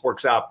 It almost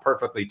works out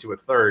perfectly to a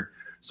third.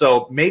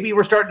 So maybe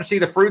we're starting to see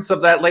the fruits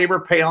of that labor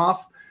pay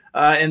off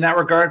in that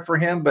regard for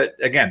him. But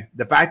again,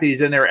 the fact that he's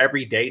in there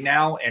every day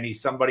now, and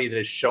he's somebody that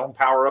has shown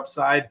power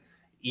upside,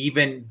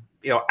 even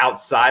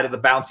outside of the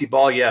bouncy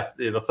ball. Yeah,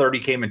 the 30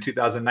 came in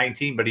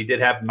 2019, but he did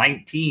have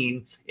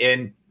 19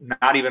 in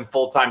not even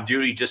full-time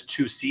duty just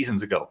 2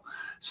 seasons ago.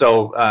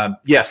 So,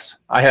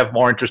 yes, I have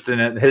more interest in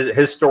it.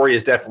 His story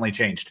has definitely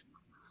changed.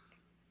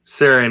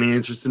 Sarah, any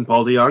interest in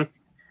Paul DeJong?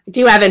 I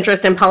do have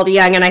interest in Paul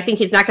DeJong, and I think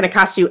he's not going to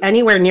cost you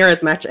anywhere near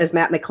as much as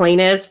Matt McClain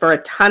is for a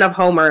ton of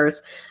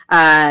homers.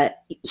 The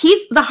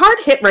hard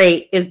hit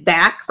rate is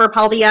back for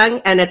Paul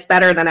DeJong, and it's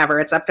better than ever.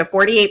 It's up to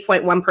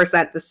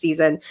 48.1% this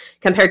season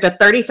compared to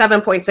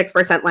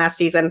 37.6% last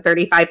season,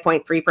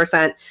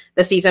 35.3%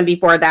 the season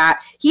before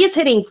that. He is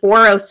hitting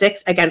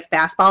 406 against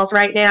fastballs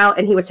right now,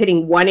 and he was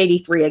hitting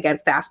 183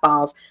 against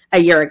fastballs a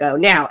year ago.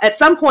 Now, at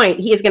some point,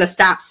 he is going to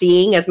stop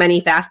seeing as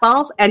many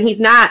fastballs, and he's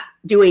not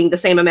doing the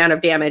same amount of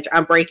damage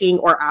on breaking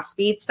or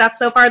off-speed stuff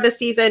so far this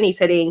season. He's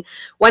hitting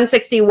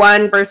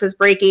 161 versus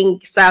breaking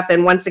stuff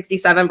and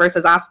 167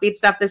 versus off-speed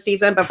stuff this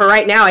season. But for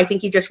right now, I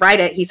think you just write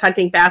it. He's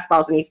hunting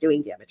fastballs and he's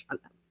doing damage on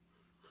them.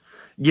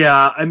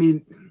 Yeah, I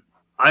mean,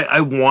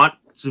 I want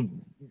to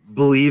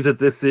believe that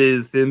this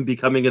is him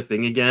becoming a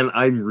thing again.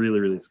 I'm really,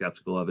 really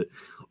skeptical of it.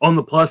 On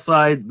the plus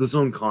side, the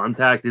zone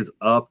contact is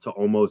up to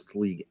almost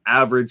league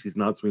average. He's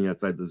not swinging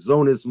outside the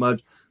zone as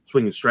much.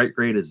 Swinging strike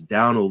rate is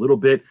down a little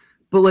bit.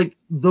 But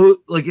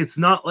it's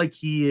not like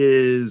he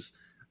is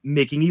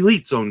making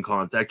elite zone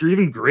contact or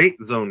even great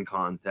zone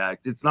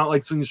contact. It's not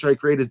like swing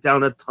strike rate is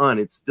down a ton.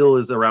 It still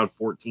is around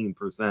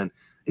 14%. And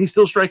he's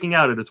still striking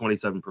out at a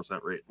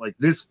 27% rate. Like,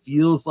 this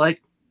feels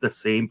like the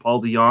same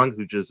Paul DeJong,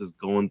 who just is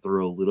going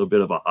through a little bit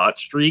of a hot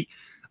streak.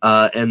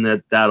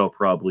 And that'll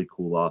probably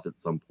cool off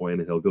at some point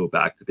and he'll go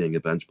back to being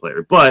a bench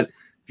player. But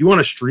if you want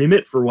to stream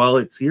it for while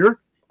it's here,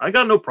 I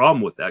got no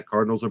problem with that.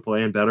 Cardinals are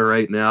playing better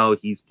right now.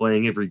 He's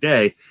playing every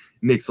day. It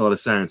makes a lot of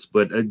sense.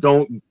 But I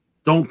don't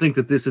think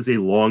that this is a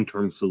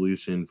long-term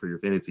solution for your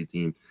fantasy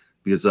team,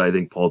 because I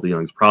think Paul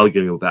DeJong is probably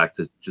going to go back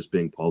to just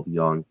being Paul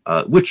DeJong,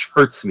 which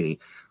hurts me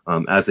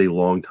as a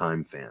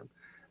longtime fan.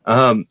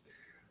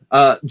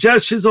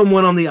 Jazz Chisholm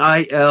went on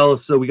the IL,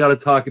 so we got to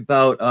talk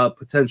about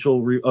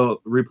potential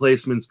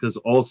replacements, because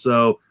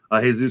also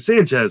Jesus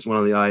Sanchez went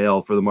on the IL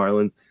for the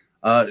Marlins.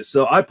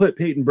 So I put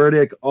Peyton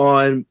Burdick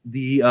on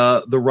the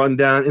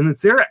rundown, and then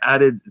Sarah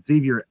added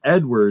Xavier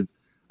Edwards.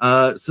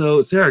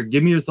 So Sarah,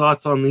 give me your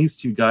thoughts on these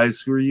two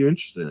guys. Who are you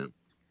interested in?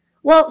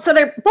 Well, so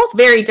they're both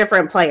very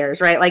different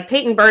players, right? Like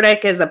Peyton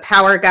Burdick is a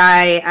power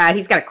guy.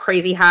 He's got a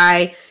crazy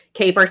high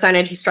K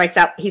percentage. He struck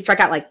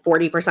out like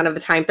 40% of the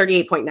time,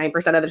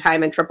 38.9% of the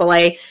time in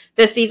AAA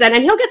this season.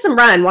 And he'll get some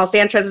run while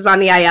Sanchez is on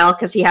the IL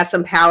because he has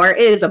some power.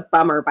 It is a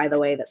bummer, by the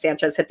way, that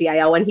Sanchez hit the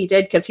IL when he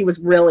did, because he was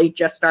really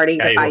just starting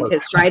to find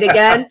his stride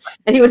again.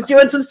 And he was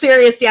doing some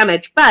serious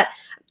damage. But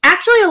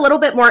actually a little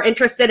bit more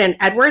interested in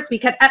Edwards,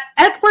 because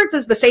Edwards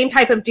is the same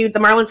type of dude. The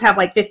Marlins have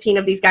like 15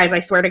 of these guys, I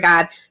swear to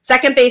God.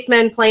 Second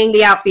baseman playing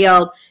the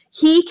outfield.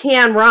 He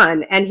can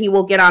run and he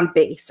will get on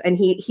base, and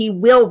he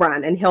will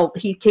run, and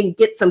he can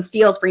get some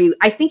steals for you.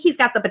 I think he's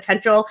got the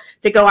potential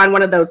to go on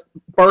one of those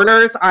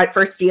burners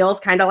for steals,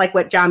 kind of like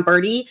what John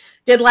Birdie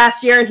did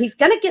last year. And he's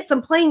going to get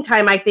some playing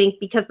time, I think,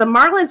 because the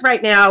Marlins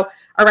right now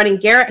are running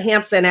Garrett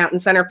Hampson out in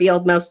center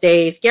field most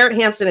days. Garrett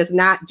Hampson is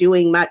not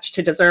doing much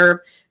to deserve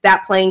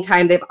that playing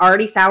time. They've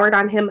already soured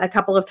on him a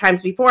couple of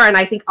times before, and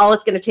I think all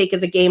it's going to take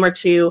is a game or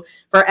two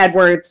for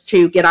Edwards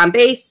to get on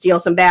base, steal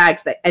some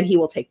bags, and he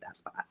will take that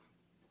spot.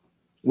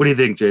 What do you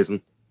think,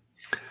 Jason?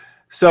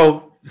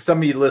 So some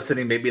of you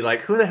listening may be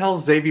like, who the hell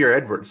is Xavier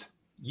Edwards?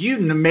 You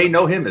may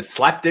know him as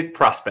Slapdick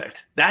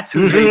Prospect. That's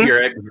who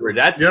Xavier Edwards.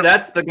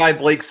 That's the guy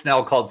Blake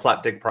Snell called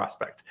Slapdick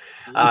Prospect.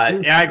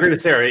 And I agree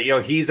with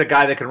Sarah. He's a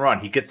guy that can run.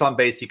 He gets on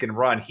base. He can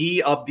run.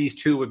 He, of these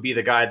two, would be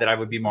the guy that I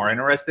would be more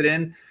interested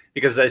in,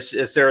 because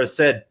as Sarah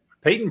said,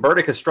 Peyton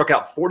Burdick has struck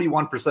out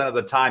 41% of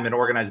the time in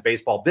organized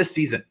baseball this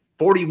season.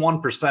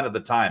 41% of the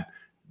time.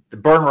 The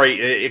burn rate,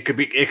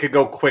 it could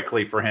go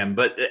quickly for him,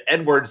 but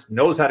Edwards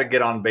knows how to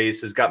get on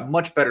base, has got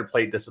much better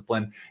plate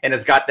discipline, and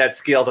has got that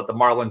skill that the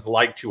Marlins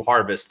like to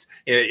harvest.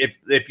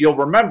 If you'll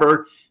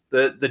remember,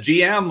 the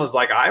GM was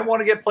like, I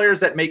want to get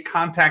players that make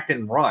contact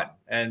and run,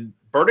 and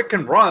Burdick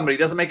can run, but he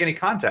doesn't make any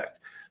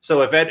contact.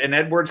 So if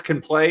Edwards can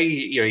play,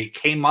 he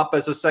came up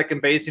as a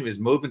second base, he was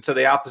moving to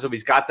the outfield, so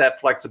he's got that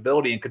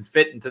flexibility and can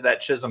fit into that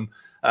Chisholm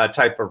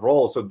type of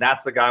role. So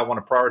that's the guy I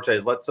want to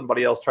prioritize. Let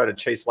somebody else try to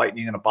chase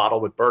lightning in a bottle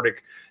with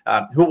Burdick,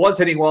 who was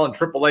hitting well in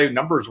AAA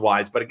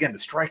numbers-wise. But again, the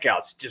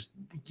strikeouts, just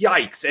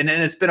yikes. And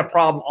it's been a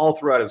problem all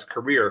throughout his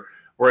career,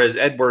 whereas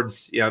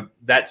Edwards,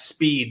 that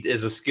speed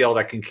is a skill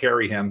that can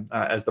carry him,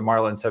 as the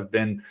Marlins have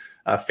been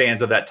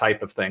fans of that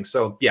type of thing.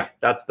 So, yeah,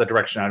 that's the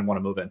direction I want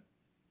to move in.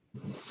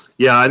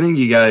 Yeah, I think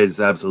you guys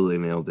absolutely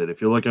nailed it.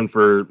 If you're looking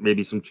for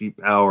maybe some cheap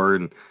power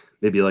and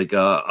maybe like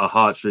a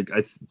hot streak,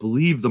 I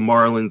believe the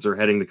Marlins are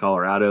heading to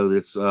Colorado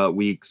this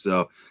week,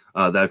 so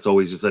that's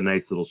always just a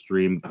nice little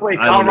stream. Play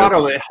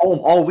Colorado at home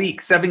all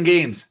week, 7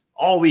 games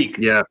all week.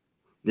 Yeah.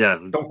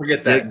 Don't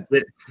forget that.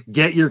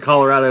 Get your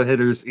Colorado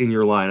hitters in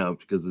your lineup,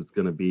 because it's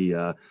going to be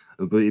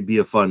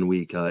a fun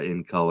week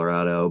in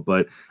Colorado.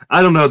 But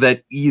I don't know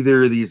that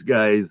either of these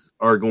guys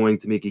are going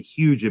to make a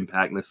huge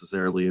impact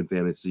necessarily in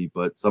fantasy,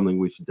 but something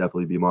we should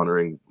definitely be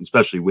monitoring,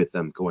 especially with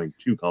them going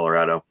to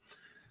Colorado.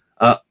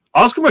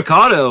 Oscar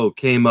Mercado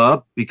came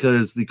up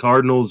because the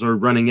Cardinals are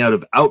running out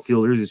of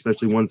outfielders,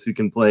 especially ones who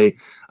can play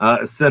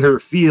center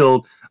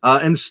field,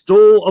 and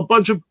stole a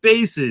bunch of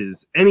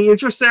bases. Any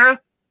interest, Sarah?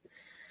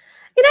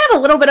 I have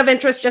a little bit of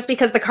interest just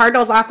because the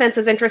Cardinals offense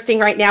is interesting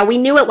right now. We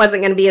knew it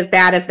wasn't going to be as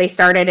bad as they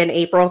started in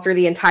April through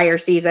the entire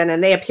season,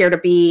 and they appear to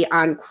be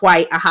on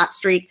quite a hot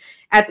streak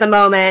at the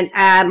moment.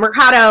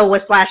 Mercado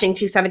was slashing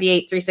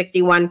 278,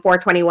 361,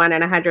 421,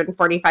 and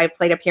 145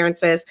 plate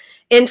appearances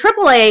in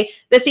AAA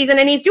this season,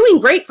 and he's doing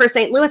great for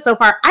St. Louis so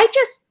far. I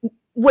just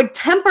would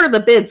temper the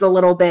bids a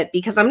little bit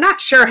because I'm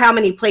not sure how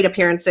many plate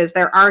appearances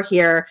there are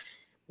here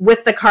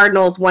with the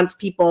Cardinals once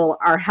people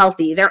are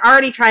healthy. They're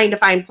already trying to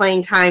find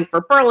playing time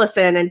for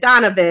Burleson and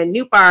Donovan,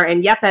 Nootbaar,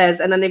 and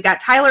Yepes, and then they've got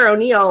Tyler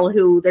O'Neill,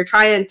 who they're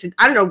trying to,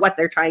 I don't know what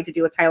they're trying to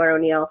do with Tyler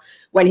O'Neill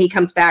when he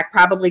comes back,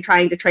 probably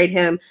trying to trade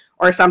him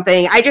or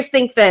something. I just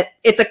think that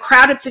it's a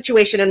crowded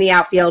situation in the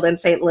outfield in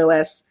St.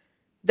 Louis.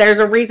 There's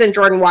a reason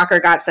Jordan Walker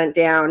got sent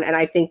down, and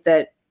I think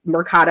that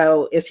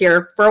Mercado is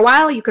here for a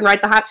while. You can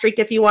ride the hot streak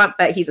if you want,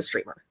 but he's a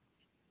streamer.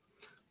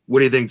 What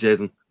do you think,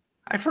 Jason?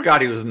 I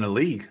forgot he was in the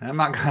league. I'm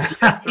not going to.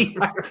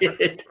 I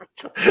did.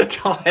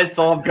 I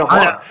saw him come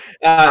up.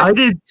 I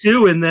did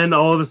too. And then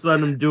all of a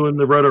sudden I'm doing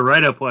the roto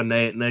write-up one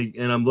night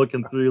and I'm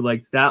looking through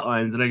like stat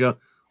lines and I go,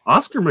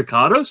 Oscar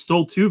Mercado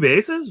stole 2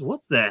 bases?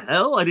 What the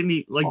hell? I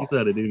didn't like you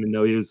said, I didn't even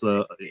know he was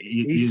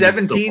he's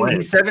 17.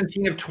 He's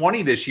 17 of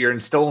 20 this year in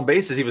stolen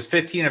bases. He was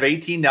 15 of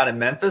 18 down in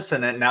Memphis,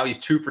 and then now he's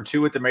 2 for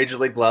 2 at the major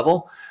league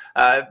level.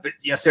 But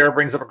Sarah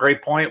brings up a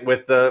great point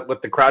with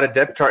the crowded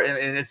depth chart, and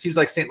it seems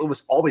like St.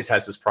 Louis always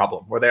has this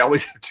problem where they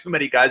always have too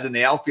many guys in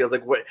the outfield.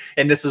 Like what?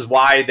 And this is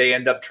why they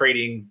end up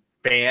trading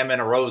FAAB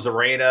and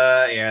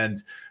Arozarena,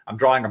 and I'm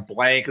drawing a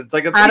blank. It's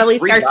like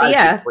Adolis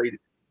Garcia.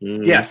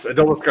 Yes,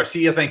 Adolis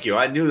Garcia. Thank you.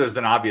 I knew there was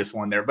an obvious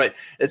one there, but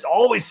it's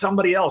always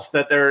somebody else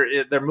that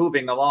they're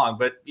moving along.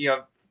 But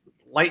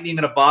lightning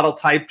in a bottle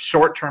type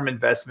short-term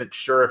investment.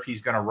 Sure, if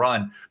he's going to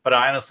run, but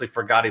I honestly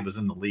forgot he was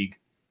in the league.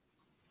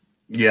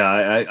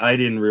 Yeah, I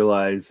didn't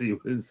realize he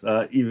was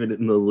even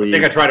in the league. I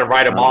think I tried to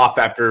write him off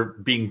after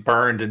being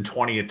burned in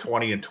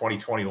 2020 and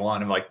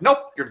 2021. I'm like,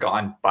 nope, you're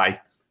gone.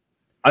 Bye.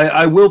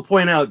 I will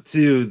point out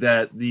too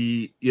that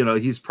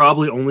he's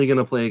probably only going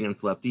to play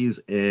against lefties,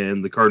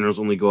 and the Cardinals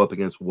only go up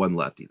against one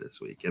lefty this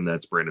week, and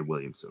that's Brandon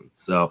Williamson.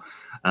 So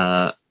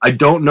I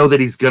don't know that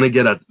he's going to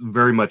get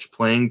very much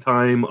playing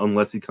time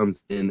unless he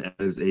comes in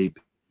as a.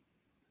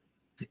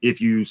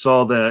 If you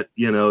saw that,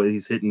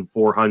 he's hitting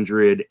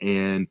 400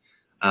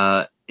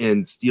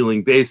 and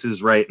stealing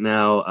bases right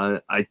now,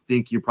 I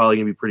think you're probably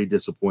going to be pretty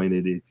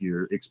disappointed if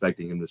you're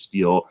expecting him to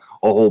steal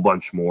a whole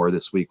bunch more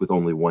this week with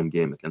only one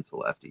game against the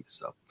lefties.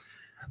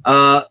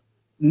 So,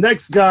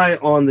 next guy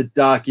on the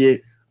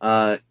docket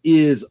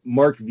is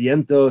Mark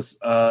Vientos,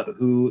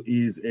 who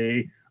is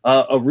a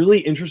really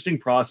interesting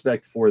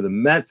prospect for the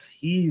Mets.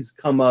 He's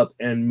come up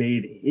and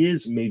made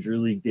his major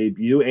league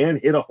debut and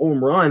hit a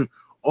home run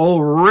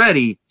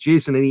already.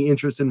 Jason, any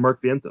interest in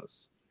Mark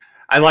Vientos?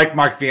 I like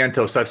Mark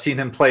Vientos. I've seen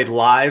him played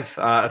live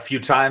a few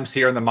times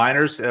here in the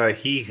minors.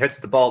 He hits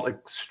the ball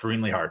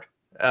extremely hard.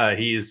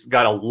 He's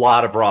got a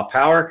lot of raw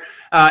power,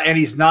 and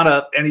he's not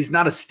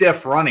a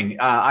stiff running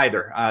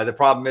either. The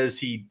problem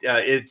is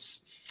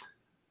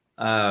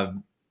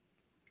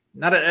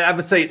I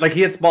would say like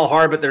he hits the ball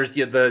hard, but there's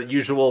the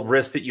usual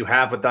risk that you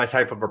have with that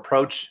type of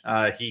approach.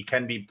 He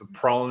can be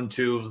prone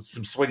to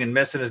some swing and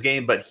miss in his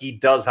game, but he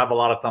does have a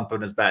lot of thump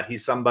in his bat.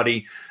 He's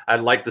somebody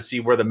I'd like to see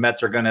where the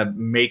Mets are going to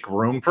make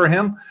room for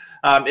him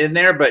in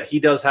there, but he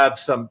does have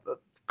some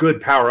good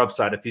power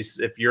upside.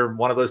 If you're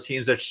one of those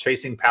teams that's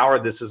chasing power,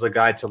 this is a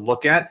guy to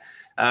look at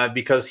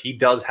because he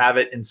does have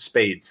it in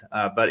spades,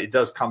 but it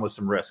does come with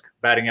some risk.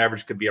 Batting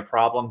average could be a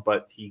problem,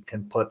 but he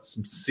can put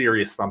some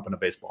serious thump in a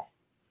baseball.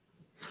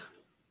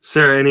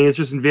 Sarah, any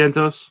interest in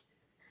Vientos?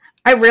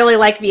 I really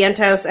like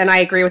Vientos, and I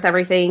agree with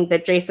everything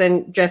that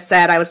Jason just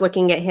said. I was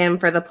looking at him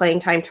for the Playing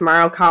Time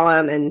Tomorrow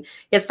column, and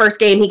his first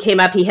game he came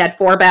up, he had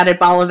 4 batted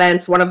ball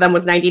events. One of them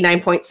was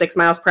 99.6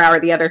 miles per hour.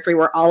 The other 3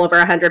 were all over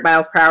 100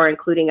 miles per hour,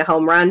 including a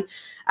home run.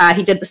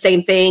 He did the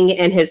same thing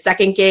in his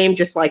second game,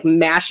 just like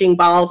mashing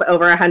balls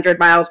over 100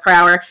 miles per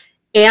hour.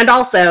 And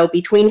also,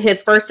 between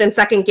his first and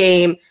second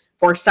game,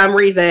 for some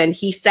reason,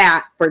 he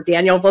sat for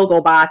Daniel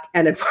Vogelbach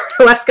and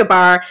Eduardo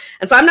Escobar.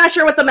 And so I'm not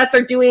sure what the Mets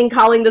are doing,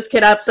 calling this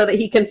kid up so that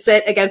he can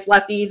sit against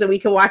lefties and we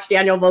can watch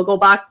Daniel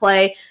Vogelbach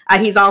play.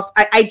 He's also,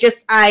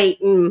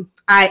 I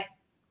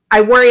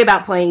worry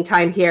about playing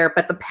time here,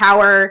 but the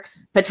power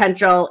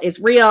potential is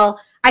real.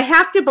 I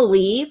have to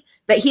believe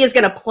that he is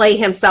going to play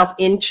himself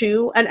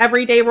into an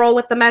everyday role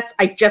with the Mets.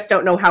 I just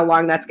don't know how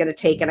long that's going to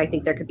take. And I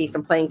think there could be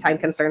some playing time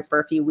concerns for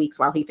a few weeks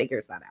while he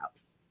figures that out.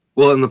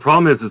 Well, and the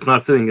problem is it's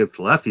not sitting against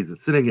lefties;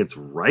 it's sitting against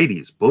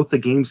righties. Both the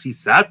games he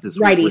sat this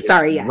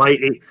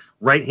week,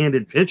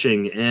 right-handed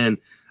pitching, and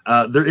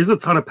there is a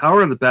ton of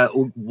power in the bat.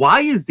 Why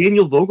is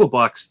Daniel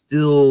Vogelbach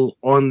still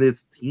on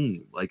this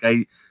team? Like,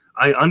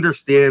 I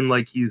understand,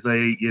 like he's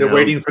they're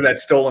waiting for that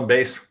stolen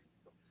base.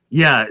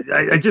 Yeah,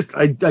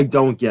 I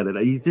don't get it.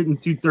 He's hitting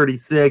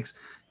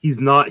 236. He's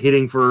not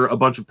hitting for a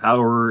bunch of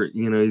power.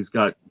 He's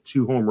got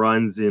 2 home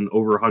runs in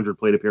over 100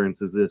 plate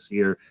appearances this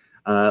year.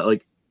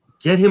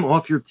 Get him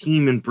off your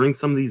team and bring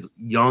some of these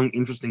young,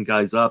 interesting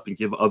guys up and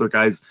give other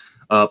guys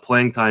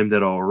playing time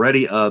that are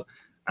already up.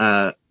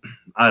 I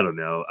don't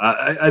know.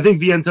 I think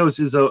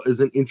Vientos is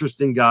an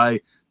interesting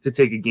guy to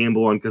take a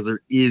gamble on because there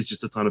is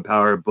just a ton of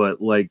power.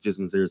 But like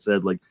Jason Sara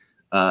said,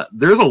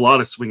 there's a lot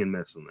of swing and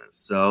miss in this.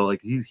 So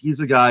he's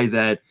a guy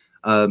that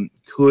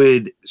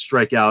could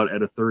strike out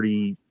at a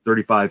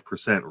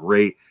 35%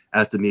 rate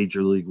at the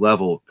major league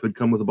level. Could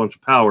come with a bunch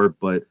of power,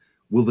 but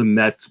will the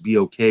Mets be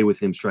okay with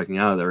him striking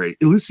out of that rate?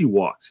 At least he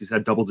walks. He's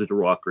had double-digit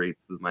walk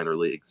rates in the minor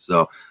leagues.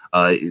 So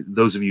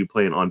those of you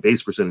playing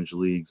on-base percentage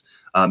leagues,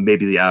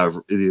 maybe the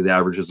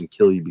average doesn't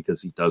kill you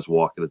because he does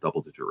walk at a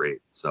double-digit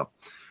rate. So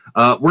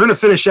we're going to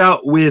finish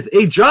out with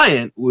a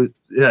giant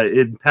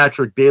in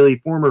Patrick Bailey,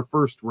 former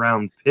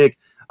first-round pick.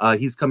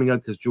 He's coming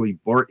up because Joey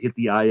Bart hit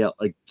the IL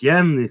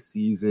again this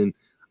season.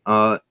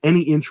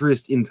 Any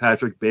interest in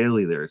Patrick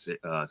Bailey there,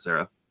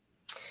 Sarah?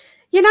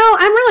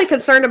 I'm really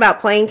concerned about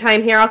playing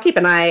time here. I'll keep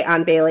an eye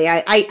on Bailey.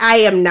 I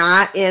am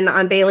not in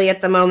on Bailey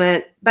at the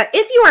moment, but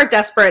if you are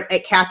desperate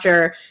at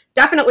catcher,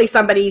 definitely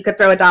somebody you could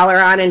throw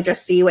 $1 on and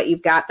just see what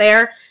you've got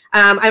there.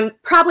 I'm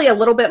probably a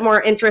little bit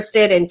more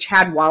interested in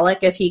Chad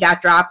Wallach if he got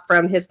dropped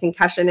from his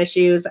concussion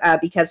issues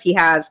because he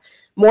has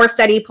more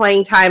steady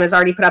playing time, has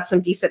already put up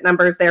some decent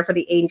numbers there for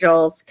the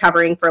Angels,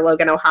 covering for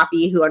Logan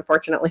O'Hoppe, who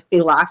unfortunately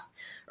we lost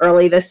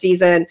early this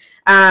season.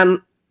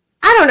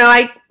 I don't know.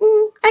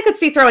 I could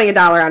see throwing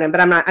 $1 on him, but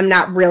I'm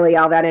not really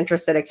all that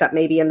interested, except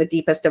maybe in the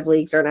deepest of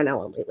leagues or in an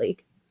NL only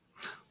league.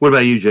 What about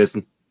you,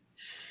 Jason?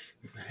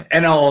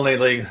 NL only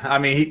league. I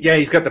mean,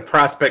 he's got the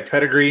prospect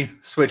pedigree,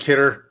 switch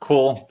hitter,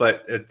 cool,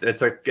 but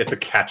it's a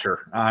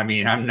catcher. I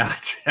mean, I'm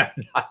not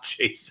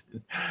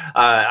chasing.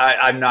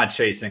 I'm not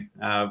chasing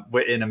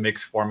in a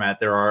mixed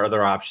format. There are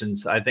other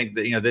options. I think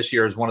that this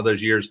year is one of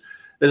those years.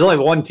 There's only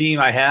one team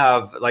I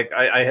have.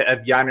 I have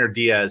Yanir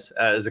Diaz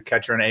as a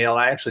catcher in AL.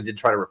 I actually did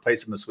try to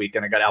replace him this week,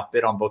 and I got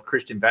outbid on both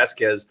Christian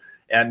Vasquez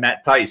and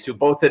Matt Thaiss, who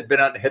both had been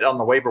hit on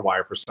the waiver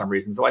wire for some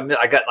reason. So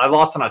I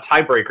lost on a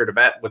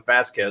tiebreaker with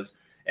Vasquez,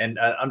 and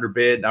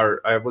underbid,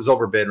 or I was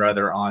overbid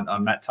rather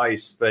on Matt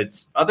Tice. But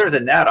other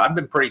than that, I've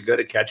been pretty good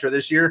at catcher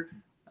this year,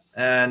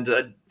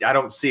 and I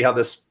don't see how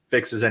this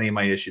fixes any of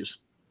my issues.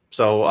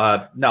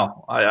 So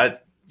no, I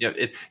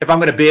if I'm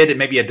going to bid, it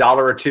may be $1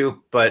 or $2,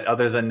 but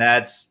other than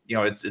that,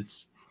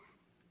 it's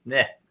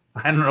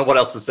I don't know what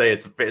else to say.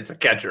 It's a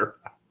catcher.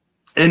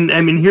 And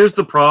I mean, here's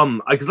the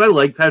problem, because I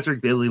like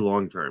Patrick Bailey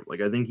long term. Like,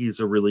 I think he's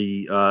a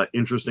really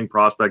interesting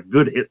prospect,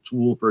 good hit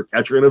tool for a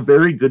catcher, and a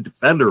very good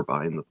defender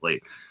behind the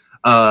plate.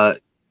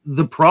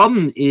 The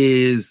problem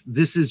is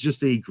this is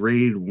just a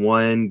grade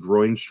 1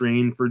 groin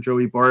strain for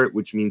Joey Bart,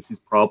 which means he's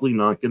probably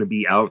not going to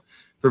be out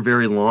for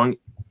very long.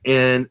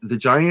 And the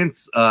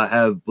Giants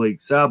have Blake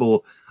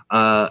Sabol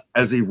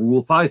as a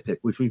Rule 5 pick,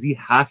 which means he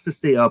has to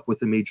stay up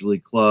with a major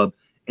league club,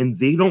 and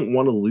they don't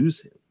want to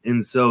lose him.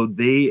 And so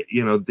they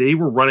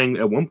were running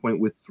at one point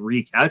with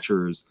 3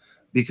 catchers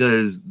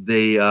because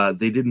they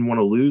didn't want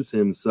to lose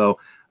him. So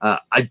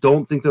I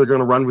don't think they're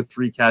going to run with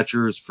 3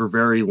 catchers for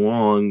very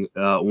long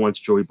once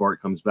Joey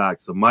Bart comes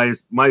back. So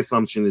my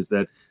assumption is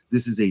that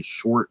this is a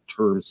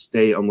short-term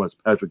stay unless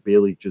Patrick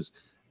Bailey just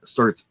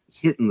starts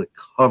hitting the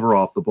cover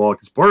off the ball,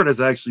 because Bart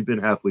has actually been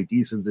halfway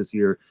decent this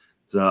year.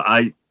 So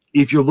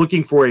if you're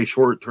looking for a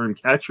short-term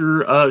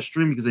catcher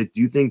stream, because I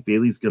do think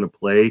Bailey's going to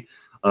play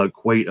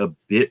quite a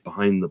bit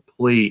behind the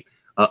plate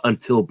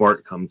until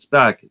Bart comes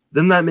back,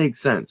 then that makes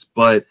sense.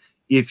 But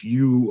if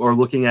you are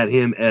looking at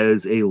him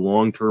as a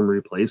long-term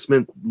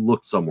replacement,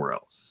 look somewhere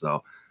else.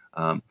 So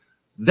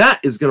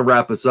that is going to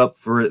wrap us up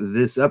for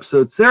this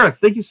episode. Sara,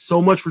 thank you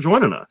so much for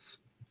joining us.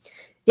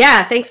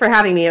 Yeah, thanks for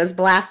having me. It was a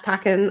blast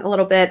talking a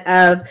little bit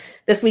of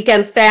this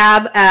weekend's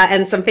FAAB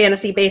and some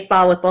fantasy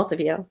baseball with both of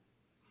you.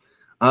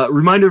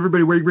 Remind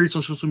everybody where you reach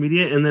on social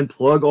media, and then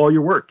plug all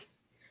your work.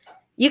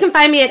 You can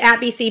find me at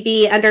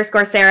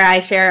 @BCB_Sara. I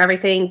share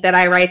everything that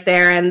I write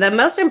there. And the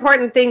most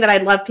important thing that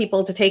I'd love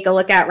people to take a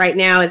look at right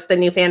now is the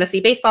new fantasy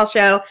baseball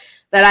show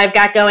that I've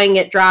got going.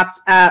 It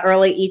drops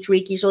early each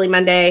week, usually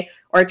Monday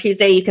or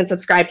Tuesday. You can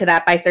subscribe to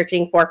that by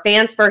searching for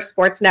Fans First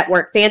Sports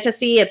Network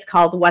Fantasy. It's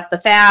called What the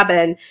FAAB,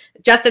 and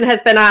Justin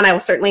has been on. I will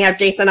certainly have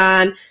Jason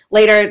on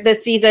later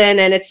this season,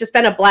 and it's just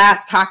been a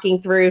blast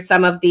talking through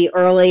some of the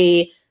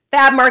early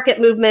FAAB market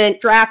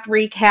movement, draft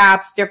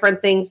recaps, different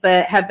things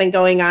that have been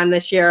going on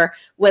this year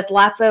with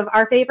lots of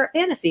our favorite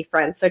fantasy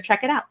friends. So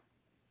check it out.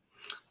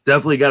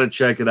 Definitely got to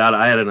check it out.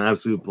 I had an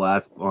absolute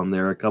blast on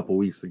there a couple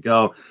weeks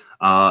ago,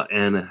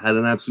 and had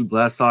an absolute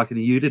blast talking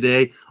to you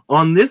today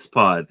on this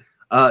pod.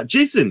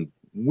 Jason,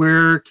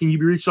 where can you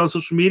be reached on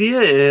social media,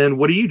 and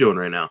what are you doing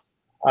right now?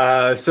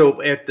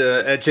 So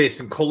at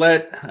Jason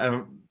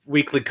Collette,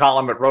 weekly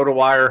column at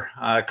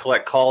RotoWire.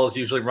 Collect Calls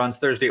usually runs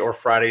Thursday or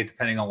Friday,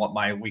 depending on what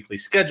my weekly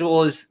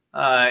schedule is.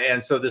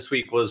 And so this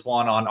week was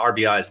one on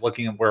RBIs,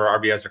 looking at where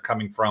RBIs are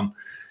coming from,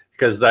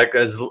 because that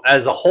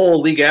as a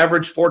whole league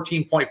average,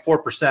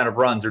 14.4% of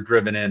runs are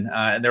driven in.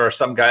 And there are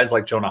some guys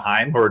like Jonah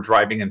Heim who are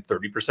driving in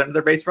 30% of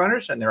their base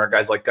runners, and there are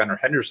guys like Gunnar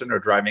Henderson who are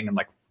driving in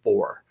like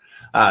 4.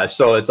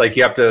 So it's like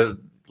you have to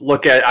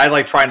look at, I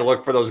like trying to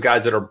look for those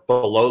guys that are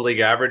below league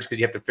average, because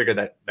you have to figure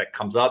that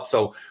comes up.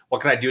 So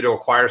what can I do to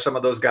acquire some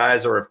of those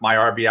guys? Or if my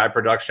RBI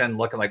production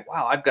looking like,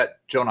 wow, I've got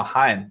Jonah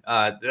Heim,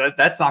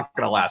 that's not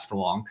going to last for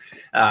long.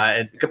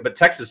 But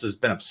Texas has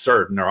been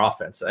absurd in their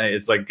offense.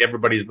 It's like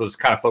everybody was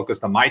kind of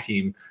focused on my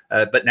team.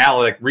 But now,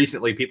 like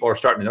recently, people are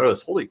starting to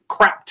notice, holy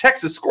crap,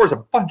 Texas scores a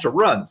bunch of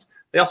runs.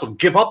 They also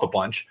give up a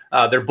bunch.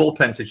 Their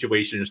bullpen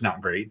situation is not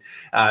great,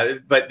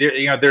 but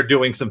they're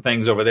doing some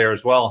things over there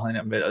as well,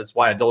 and that's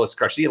why Adolis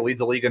Garcia leads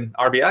the league in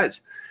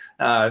RBIs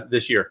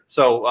this year.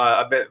 So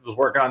I was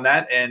working on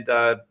that, and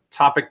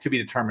topic to be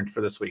determined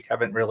for this week.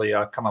 Haven't really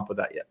come up with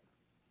that yet.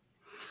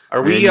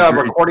 Are we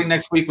recording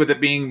next week with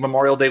it being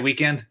Memorial Day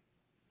weekend?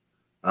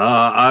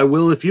 I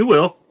will, if you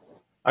will.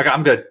 Okay,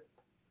 I'm good.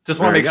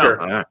 Just want to make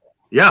sure. All right.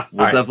 Yeah,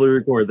 we'll definitely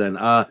record then.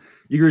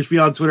 You can reach me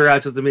on Twitter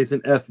at Justin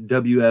Mason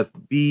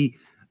FWFB.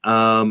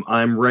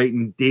 I'm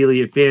writing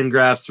daily at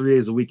Fangraphs, 3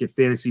 days a week at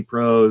Fantasy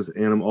Pros,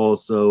 and I'm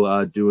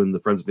also doing the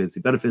Friends of Fantasy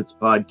Benefits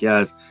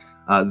podcast.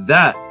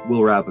 That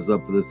will wrap us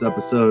up for this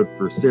episode.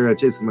 For Sara,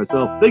 Jason, and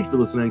myself, thanks for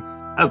listening.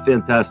 Have a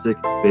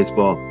fantastic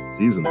baseball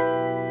season.